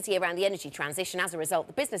positivity around the energy transition. As a result,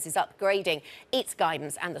 the business is upgrading its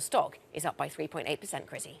guidance and the stock is up by 3.8%,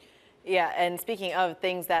 Kriti. Yeah, and speaking of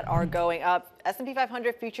things that are going up, S&P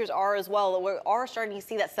 500 futures are as well. We are starting to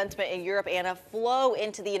see that sentiment in Europe, Anna, flow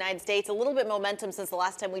into the United States. A little bit momentum since the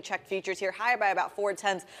last time we checked futures here, higher by about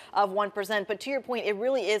 0.4%. But to your point, it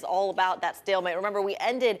really is all about that stalemate. Remember, we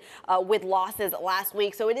ended with losses last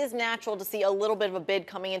week, so it is natural to see a little bit of a bid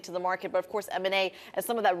coming into the market. But of course, M&A and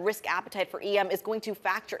some of that risk appetite for EM is going to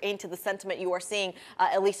factor into the sentiment you are seeing,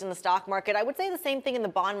 at least in the stock market. I would say the same thing in the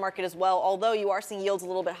bond market as well, although you are seeing yields a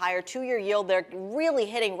little bit higher. Two-year yield, they're really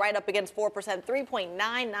hitting right up against 4%,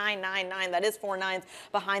 3.9999. That is 4 nines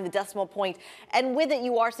behind the decimal point. And with it,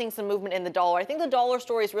 you are seeing some movement in the dollar. I think the dollar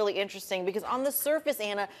story is really interesting because on the surface,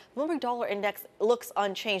 Anna, Bloomberg Dollar Index looks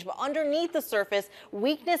unchanged. But underneath the surface,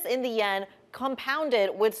 weakness in the yen, compounded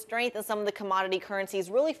with strength in some of the commodity currencies,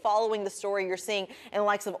 really following the story you're seeing in the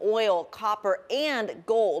likes of oil, copper, and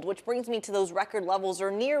gold, which brings me to those record levels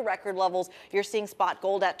or near record levels. You're seeing spot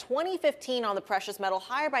gold at 2015 on the precious metal,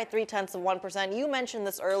 higher by 0.3%. You mentioned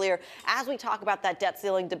this earlier as we talk about that debt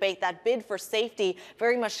ceiling debate, that bid for safety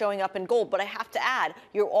very much showing up in gold. But I have to add,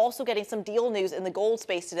 you're also getting some deal news in the gold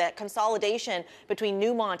space today. Consolidation between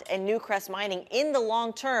Newmont and Newcrest Mining in the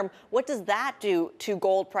long term. What does that do to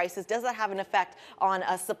gold prices? Does that have an effect on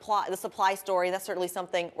the supply story? That's certainly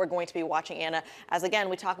something we're going to be watching, Anna, as again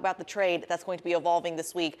we talk about the trade that's going to be evolving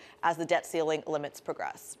this week as the debt ceiling limits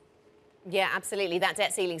progress. Yeah, absolutely. That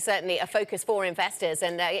debt ceiling certainly a focus for investors.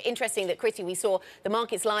 And interesting that, Kriti, we saw the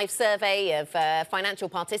Markets Live survey of financial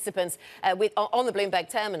participants on the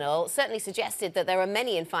Bloomberg terminal certainly suggested that there are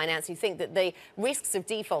many in finance who think that the risks of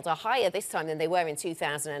default are higher this time than they were in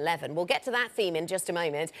 2011. We'll get to that theme in just a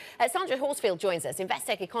moment. Sandra Horsfield joins us,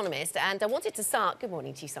 Investec economist. And I wanted to start... Good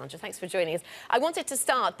morning to you, Sandra. Thanks for joining us. I wanted to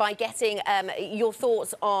start by getting your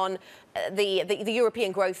thoughts on the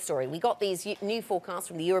European growth story. We got these new forecasts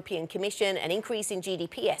from the European Commission, an increase in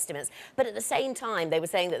GDP estimates, but at the same time they were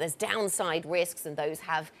saying that there's downside risks and those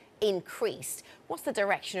have increased. What's the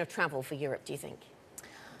direction of travel for Europe, do you think?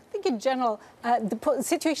 I think in general, the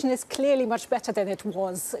situation is clearly much better than it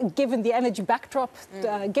was, given the energy backdrop,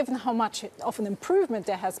 given how much of an improvement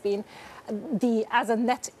there has been. As a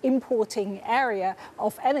net importing area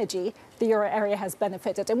of energy, the euro area has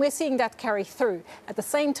benefited, and we're seeing that carry through. At the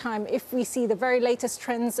same time, if we see the very latest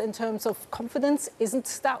trends in terms of confidence,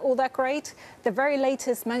 isn't that all that great? The very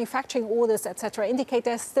latest manufacturing orders, etc., indicate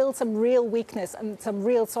there's still some real weakness and some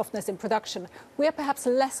real softness in production. We are perhaps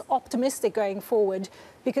less optimistic going forward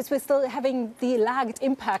because we're still having the lagged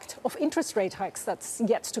impact of interest rate hikes that's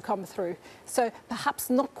yet to come through. So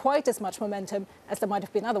perhaps not quite as much momentum as there might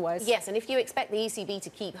have been otherwise. Yes, and if you expect the ECB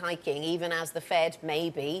to keep hiking, even as the Fed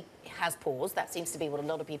maybe has paused, that seems to be what a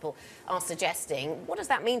lot of people are suggesting. What does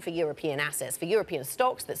that mean for European assets, for European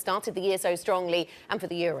stocks that started the year so strongly, and for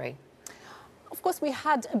the euro? Of course, we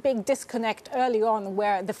had a big disconnect early on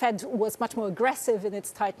where the Fed was much more aggressive in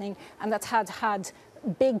its tightening, and that had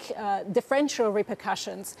big differential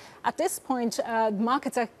repercussions. At this point,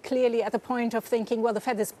 markets are clearly at the point of thinking, well, the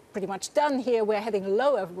Fed is pretty much done here. We're heading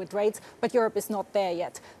lower with rates, but Europe is not there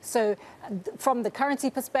yet. So from the currency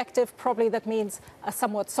perspective, probably that means a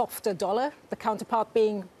somewhat softer dollar, the counterpart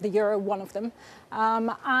being the euro, one of them.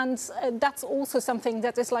 And that's also something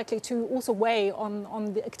that is likely to also weigh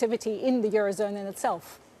on the activity in the Eurozone in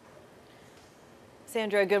itself.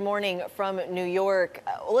 Sandra, good morning from New York.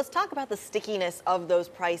 Let's talk about the stickiness of those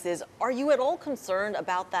prices. Are you at all concerned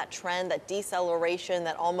about that trend, that deceleration,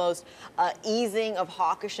 that almost easing of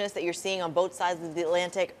hawkishness that you're seeing on both sides of the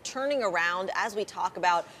Atlantic, turning around as we talk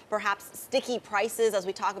about perhaps sticky prices, as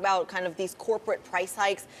we talk about kind of these corporate price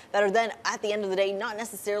hikes that are then at the end of the day not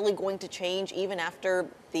necessarily going to change even after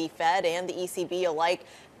the Fed and the ECB alike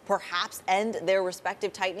perhaps end their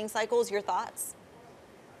respective tightening cycles? Your thoughts?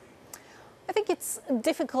 I think it's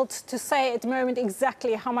difficult to say at the moment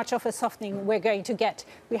exactly how much of a softening we're going to get.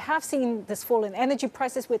 We have seen this fall in energy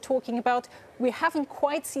prices we're talking about. We haven't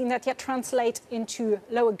quite seen that yet translate into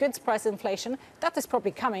lower goods price inflation. That is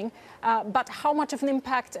probably coming. But how much of an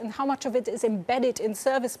impact and how much of it is embedded in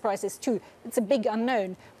service prices too, it's a big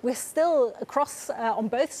unknown. We're still across on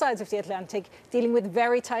both sides of the Atlantic dealing with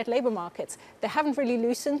very tight labour markets. They haven't really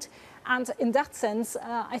loosened. And in that sense,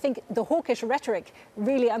 I think the hawkish rhetoric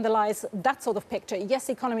really underlies that sort of picture. Yes,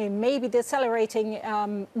 the economy may be decelerating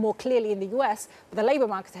more clearly in the US, but the labour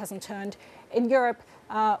market hasn't turned. In Europe,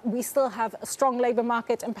 we still have a strong labour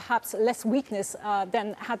market and perhaps less weakness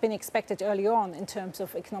than had been expected early on in terms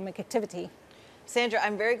of economic activity. Sandra,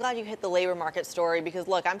 I'm very glad you hit the labor market story because,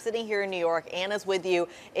 look, I'm sitting here in New York. Anna's with you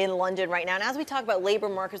in London right now. And as we talk about labor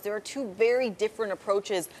markets, there are two very different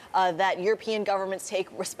approaches that European governments take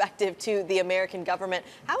respective to the American government.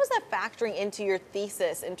 How is that factoring into your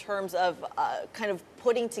thesis in terms of kind of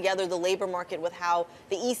putting together the labor market with how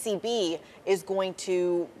the ECB is going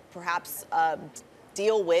to perhaps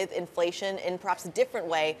deal with inflation in perhaps a different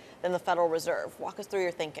way than the Federal Reserve? Walk us through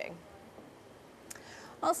your thinking.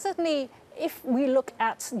 Well, certainly, if we look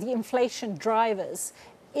at the inflation drivers,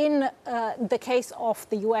 in the case of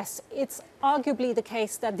the US, it's arguably the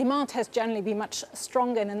case that demand has generally been much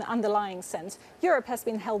stronger in an underlying sense. Europe has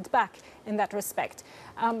been held back in that respect.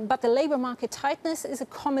 But the labour market tightness is a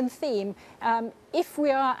common theme. If we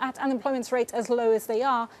are at unemployment rates as low as they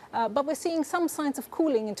are, but we're seeing some signs of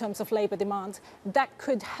cooling in terms of labour demand, that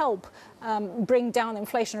could help bring down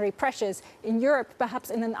inflationary pressures. In Europe, perhaps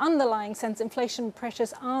in an underlying sense, inflation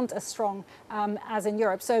pressures aren't as strong as in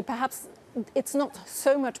Europe. So perhaps it's not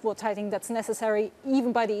so much more tightening that's necessary,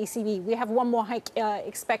 even by the ECB. We have one more hike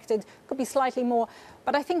expected, could be slightly more.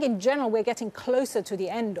 But I think in general, we're getting closer to the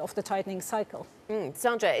end of the tightening cycle.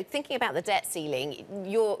 Sandra, thinking about the debt ceiling,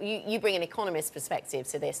 you bring an economist perspective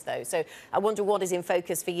to this, though. So I wonder what is in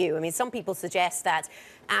focus for you. I mean, some people suggest that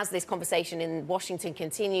as this conversation in Washington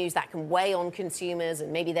continues, that can weigh on consumers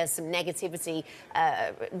and maybe there's some negativity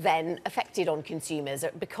then affected on consumers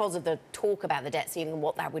because of the talk about the debt ceiling and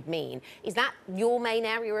what that would mean. Is that your main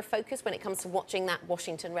area of focus when it comes to watching that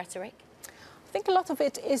Washington rhetoric? I think a lot of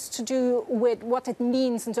it is to do with what it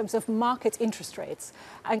means in terms of market interest rates.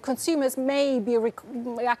 And consumers may be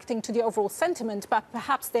reacting to the overall sentiment, but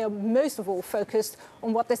perhaps they are most of all focused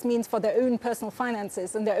on what this means for their own personal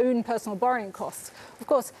finances and their own personal borrowing costs. Of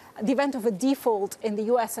course, the event of a default in the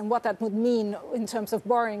US and what that would mean in terms of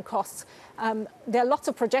borrowing costs, there are lots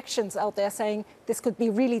of projections out there saying this could be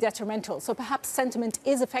really detrimental. So perhaps sentiment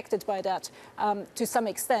is affected by that to some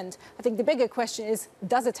extent. I think the bigger question is,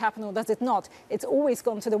 does it happen or does it not? It's always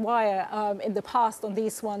gone to the wire in the past on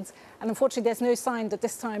these ones. And unfortunately, there's no sign that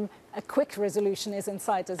this time a quick resolution is in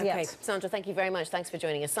sight as yet. Okay, Sandra, thank you very much. Thanks for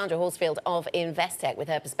joining us. Sandra Horsfield of Investec with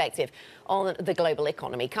her perspective on the global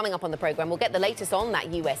economy. Coming up on the programme, we'll get the latest on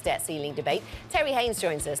that US debt ceiling debate. Terry Haines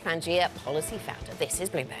joins us, Pangaea policy founder. This is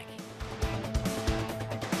Bloomberg.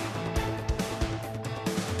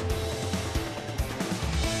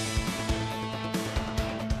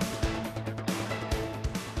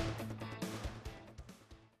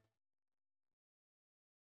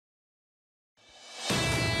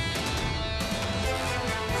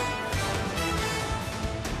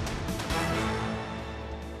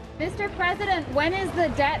 Mr. President, when is the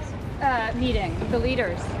debt meeting, the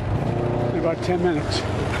leaders? In about 10 minutes.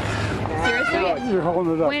 Seriously? You're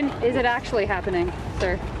holding it up. When is it actually happening,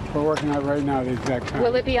 sir? We're working out right now the exact time.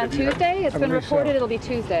 Will it be on Tuesday? It's been reported it'll be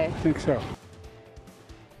Tuesday. I think so.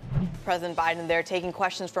 President Biden there taking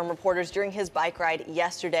questions from reporters during his bike ride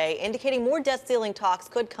yesterday, indicating more debt ceiling talks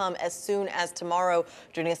could come as soon as tomorrow.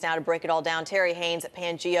 Joining us now to break it all down, Terry Haines,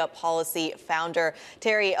 Pangaea policy founder.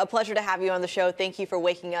 Terry, a pleasure to have you on the show. Thank you for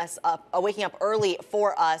waking up early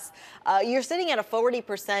for us. You're sitting at a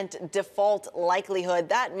 40% default likelihood.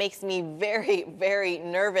 That makes me very, very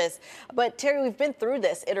nervous. But Terry, we've been through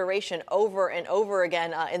this iteration over and over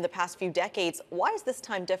again in the past few decades. Why is this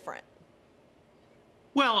time different?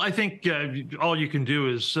 Well, I think all you can do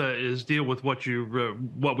is deal with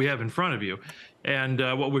what we have in front of you, and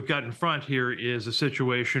what we've got in front here is a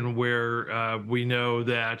situation where we know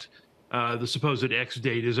that the supposed X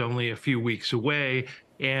date is only a few weeks away,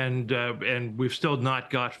 and we've still not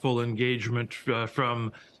got full engagement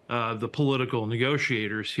from the political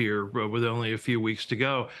negotiators here, with only a few weeks to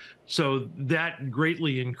go. So that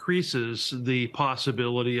greatly increases the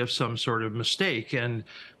possibility of some sort of mistake. And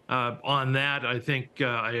on that, I think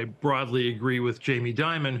I broadly agree with Jamie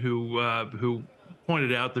Dimon, who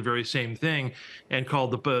pointed out the very same thing and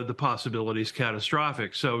called the possibilities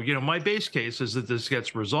catastrophic. So, my base case is that this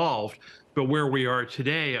gets resolved, but where we are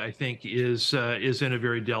today, I think, is in a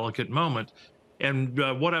very delicate moment. And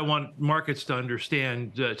what I want markets to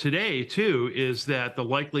understand today, too, is that the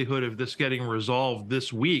likelihood of this getting resolved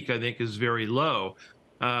this week, I think, is very low.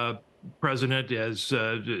 President, as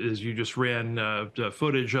you just ran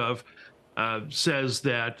footage of, says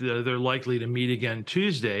that they're likely to meet again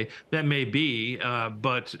Tuesday. That may be,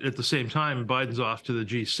 but at the same time, Biden's off to the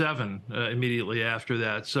G7 immediately after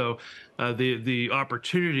that. So the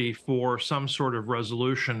opportunity for some sort of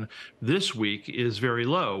resolution this week is very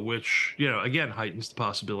low, which, again, heightens the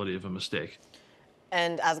possibility of a mistake.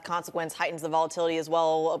 And as a consequence, heightens the volatility as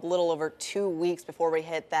well, a little over 2 weeks before we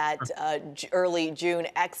hit that early June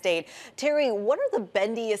X date. Terry, what are the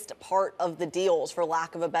bendiest part of the deals, for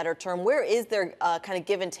lack of a better term? Where is there kind of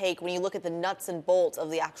give and take when you look at the nuts and bolts of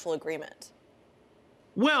the actual agreement?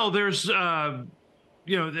 Well, there's, the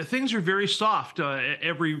things are very soft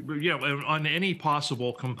on any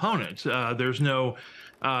possible component. There's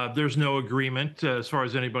no agreement, as far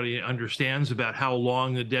as anybody understands, about how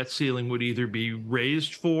long the debt ceiling would either be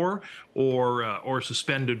raised for or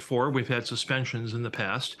suspended for. We've had suspensions in the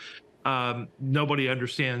past. Nobody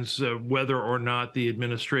understands whether or not the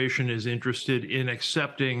administration is interested in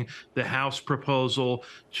accepting the House proposal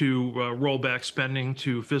to roll back spending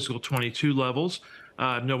to fiscal 22 levels.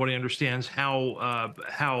 Nobody understands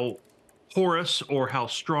how porous or how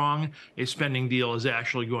strong a spending deal is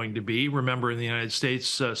actually going to be. Remember, in the United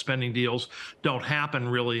States, spending deals don't happen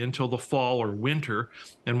really until the fall or winter.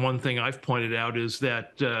 And one thing I've pointed out is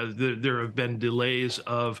that there have been delays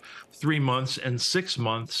of 3 months and 6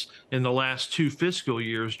 months in the last 2 fiscal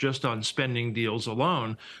years just on spending deals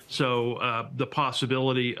alone. So the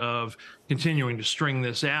possibility of continuing to string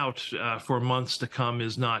this out for months to come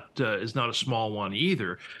is not a small one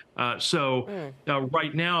either.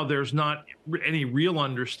 Right now, there's not any real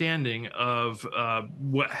understanding of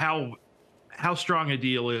how strong a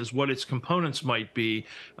deal is, what its components might be,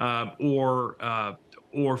 or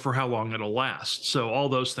for how long it'll last. So all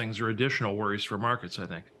those things are additional worries for markets, I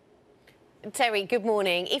think. Terry, good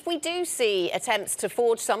morning. If we do see attempts to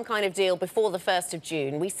forge some kind of deal before the 1st of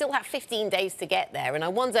June, we still have 15 days to get there. And I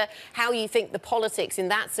wonder how you think the politics in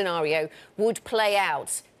that scenario would play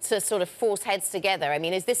out to sort of force heads together. I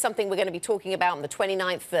mean, is this something we're going to be talking about on the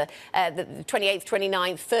 29th, the 28th,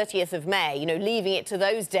 29th, 30th of May, leaving it to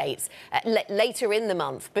those dates later in the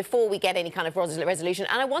month before we get any kind of resolution?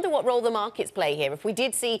 And I wonder what role the markets play here. If we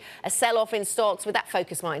did see a sell-off in stocks, would that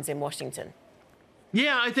focus minds in Washington?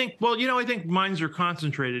 Yeah, I think minds are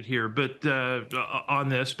concentrated here, but on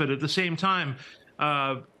this. But at the same time,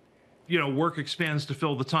 work expands to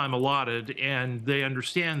fill the time allotted, and they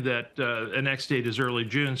understand that an X date is early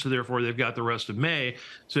June, so therefore they've got the rest of May.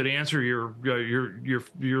 So to answer your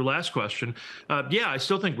last question, yeah, I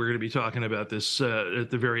still think we're going to be talking about this at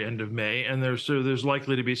the very end of May, and there's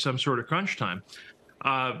likely to be some sort of crunch time.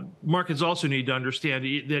 Markets also need to understand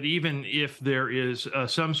that even if there is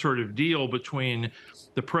some sort of deal between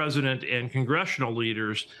the president and congressional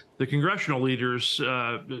leaders, the congressional leaders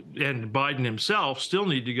and Biden himself still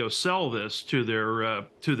need to go sell this to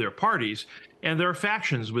their parties, and there are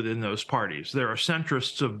factions within those parties. There are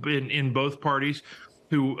centrists in both parties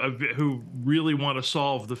who really want to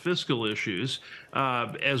solve the fiscal issues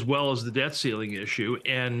as well as the debt ceiling issue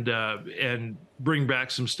and bring back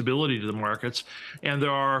some stability to the markets. And there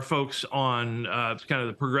are folks on kind of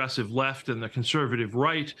the progressive left and the conservative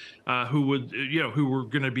right who were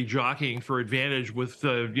going to be jockeying for advantage with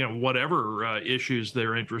whatever issues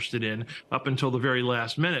they're interested in up until the very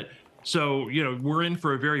last minute. So we're in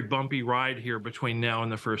for a very bumpy ride here between now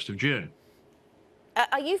and the 1st of June.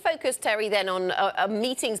 Are you focused, Terry, then on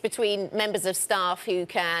meetings between members of staff who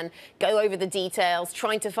can go over the details,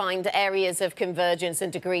 trying to find areas of convergence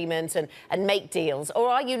and agreement and make deals? Or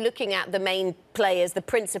are you looking at the main players, the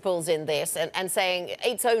principals in this, and saying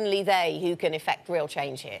it's only they who can effect real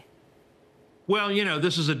change here? Well,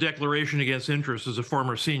 this is a declaration against interest as a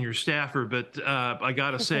former senior staffer, but I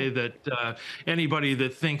got to say that anybody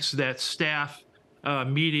that thinks that staff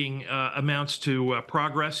meeting amounts to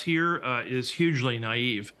progress here is hugely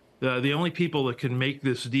naive. The only people that can make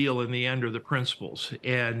this deal in the end are the principals.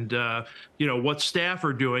 And, what staff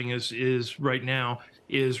are doing is right now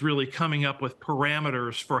is really coming up with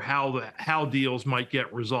parameters for how deals might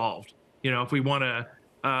get resolved. If we want to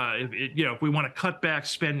if we want to cut back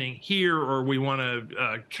spending here or we want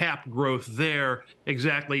to cap growth there,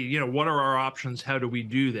 exactly, what are our options? How do we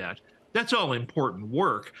do that? That's all important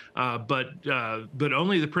work, but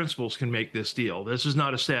only the principals can make this deal. This is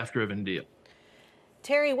not a staff-driven deal.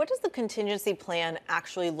 Terry, what does the contingency plan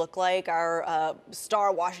actually look like? Our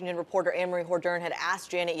star Washington reporter Anne-Marie Hordern had asked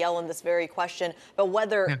Janet Yellen this very question, but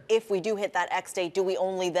whether if we do hit that X date, do we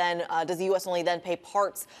only then, does the U.S. only then pay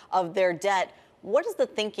parts of their debt? What is the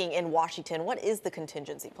thinking in Washington? What is the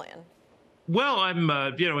contingency plan? Well, I'm,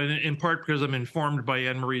 in part because I'm informed by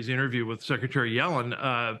Anne-Marie's interview with Secretary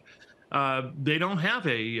Yellen. They don't have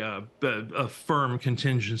a firm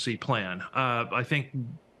contingency plan. I think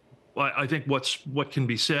what can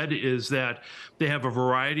be said is that they have a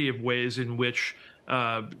variety of ways in which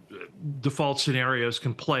default scenarios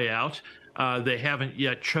can play out. They haven't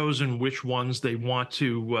yet chosen which ones they want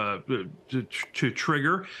to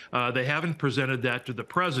trigger. They haven't presented that to the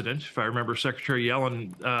president. If I remember Secretary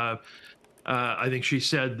Yellen, I think she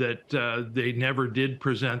said that they never did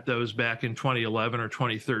present those back in 2011 or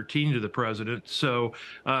 2013 to the president. So,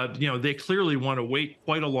 they clearly want to wait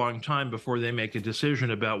quite a long time before they make a decision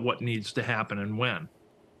about what needs to happen and when.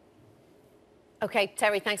 OK,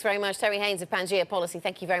 Terry, thanks very much. Terry Haines of Pangaea Policy,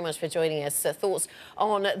 thank you very much for joining us. Thoughts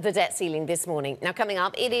on the debt ceiling this morning. Now, coming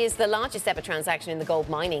up, it is the largest ever transaction in the gold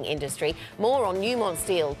mining industry. More on Newmont's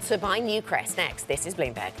deal to buy Newcrest next. This is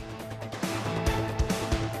Bloomberg.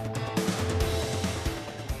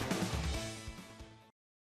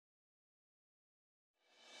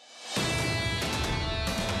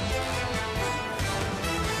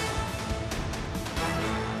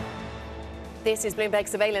 This is Bloomberg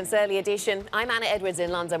Surveillance Early Edition. I'm Anna Edwards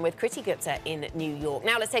in London with Kriti Gupta in New York.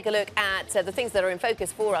 Now let's take a look at the things that are in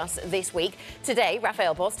focus for us this week. Today,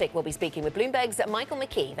 Raphael Bostic will be speaking with Bloomberg's Michael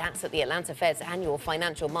McKee. That's at the Atlanta Fed's annual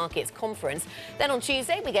Financial Markets Conference. Then on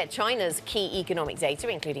Tuesday, we get China's key economic data,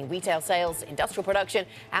 including retail sales, industrial production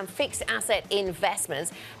and fixed asset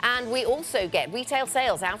investments. And we also get retail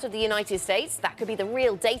sales out of the United States. That could be the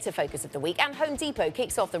real data focus of the week. And Home Depot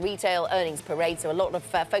kicks off the retail earnings parade, so a lot of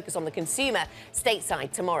focus on the consumer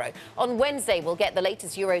stateside tomorrow. On Wednesday, we'll get the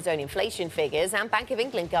latest Eurozone inflation figures, and Bank of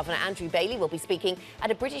England Governor Andrew Bailey will be speaking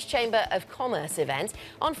at a British Chamber of Commerce event.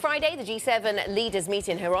 On Friday, the G7 leaders meet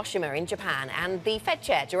in Hiroshima in Japan, and the Fed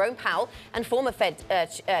Chair Jerome Powell and former Fed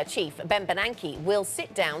Chief Ben Bernanke will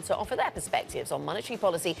sit down to offer their perspectives on monetary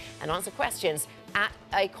policy and answer questions at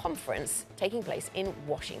a conference taking place in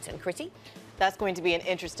Washington. Kriti? That's going to be an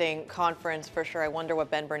interesting conference for sure. I wonder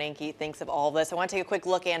what Ben Bernanke thinks of all of this. I want to take a quick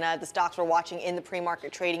look at the stocks we're watching in the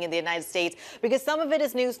pre-market trading in the United States, because some of it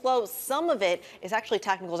is news flow, some of it is actually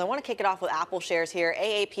technicals. I want to kick it off with Apple shares here.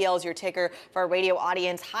 AAPL is your ticker for our radio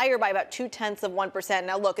audience, higher by about 0.2%.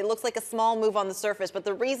 Now look, it looks like a small move on the surface, but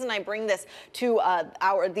the reason I bring this to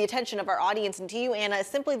the attention of our audience and to you, Anna, is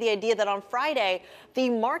simply the idea that on Friday, the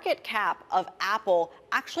market cap of Apple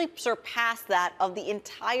actually surpassed that of the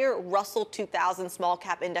entire Russell 2000 small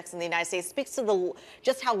cap index in the United States. Speaks to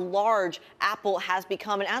just how large Apple has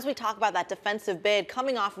become. And as we talk about that defensive bid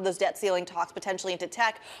coming off of those debt ceiling talks potentially into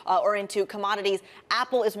tech or into commodities,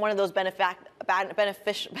 Apple is one of those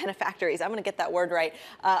beneficiaries. I'm going to get that word right.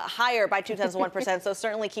 Higher by 0.2%. So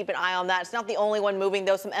certainly keep an eye on that. It's not the only one moving,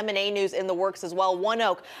 though. Some M&A news in the works as well.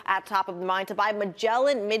 ONEOK at top of the mind to buy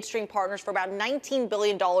Magellan Midstream Partners for about $19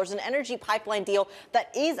 billion, an energy pipeline deal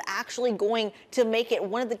that is actually going to make it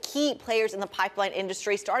one of the key players in the pipeline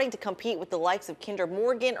industry, starting to compete with the likes of Kinder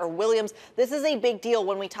Morgan or Williams. This is a big deal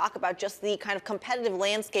when we talk about just the kind of competitive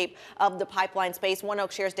landscape of the pipeline space.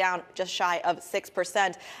 ONEOK shares down just shy of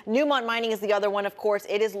 6%. Newmont Mining is the other one, of course.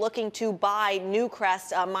 It is looking to buy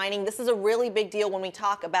Newcrest Mining. This is a really big deal when we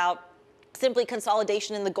talk about simply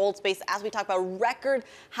consolidation in the gold space as we talk about record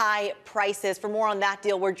high prices. For more on that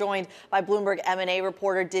deal, we're joined by Bloomberg M&A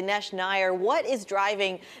reporter Dinesh Nair. What is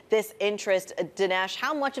driving this interest, Dinesh?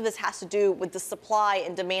 How much of this has to do with the supply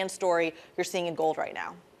and demand story you're seeing in gold right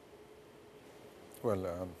now?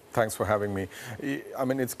 Well, thanks for having me. I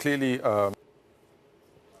mean, it's clearly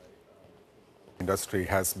industry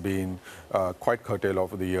has been quite curtailed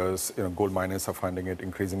over the years. Gold miners are finding it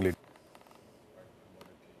increasingly,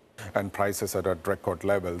 and prices are at record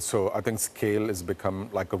levels. So I think scale has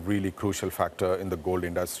become like a really crucial factor in the gold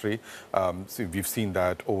industry. So we've seen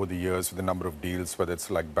that over the years with the number of deals, whether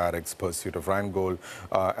it's like Barrick's pursuit of Randgold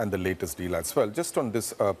and the latest deal as well. Just on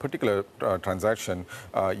this particular transaction,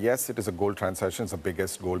 yes, it is a gold transaction. It's the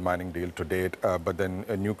biggest gold mining deal to date. But then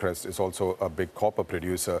Newcrest is also a big copper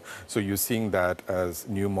producer. So you're seeing that as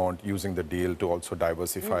Newmont using the deal to also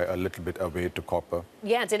diversify a little bit away to copper.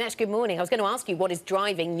 Yeah, Dinesh, good morning. I was going to ask you what is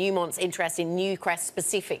driving Newmont Newmont's interest in Newcrest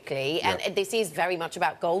specifically, and this is very much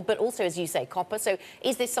about gold, but also, as you say, copper. So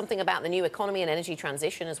is this something about the new economy and energy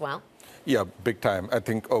transition as well? Yeah, big time. I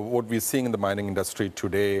think what we're seeing in the mining industry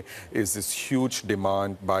today is this huge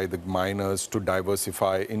demand by the miners to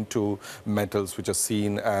diversify into metals which are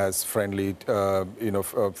seen as friendly,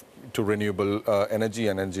 to renewable energy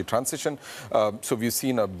and energy transition. So we've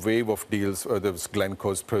seen a wave of deals. There was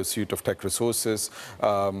Glencore's pursuit of Tech Resources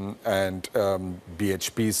and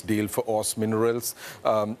BHP's deal for OZ Minerals.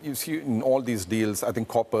 You see in all these deals, I think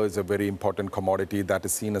copper is a very important commodity that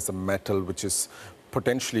is seen as a metal which is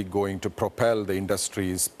potentially going to propel the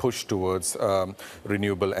industry's push towards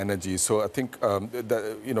renewable energy. So I think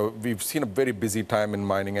we've seen a very busy time in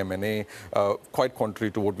mining M&A, quite contrary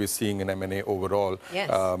to what we're seeing in M&A overall. Yes.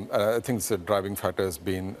 I think the driving factor has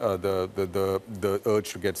been the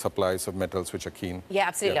urge to get supplies of metals which are keen. Yeah,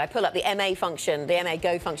 absolutely. I pull up the MA function, the MA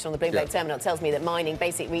Go function on the Bloomberg terminal. It tells me that mining,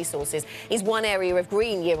 basic resources, is one area of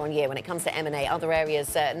green year on year when it comes to M&A. Other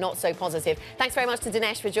areas not so positive. Thanks very much to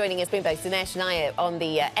Dinesh for joining us. Bloomberg, Dinesh and I on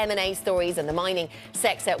the M&A stories and the mining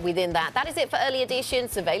sector within that. That is it for Early Edition.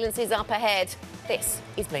 Surveillance is up ahead. This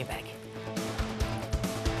is Bloomberg.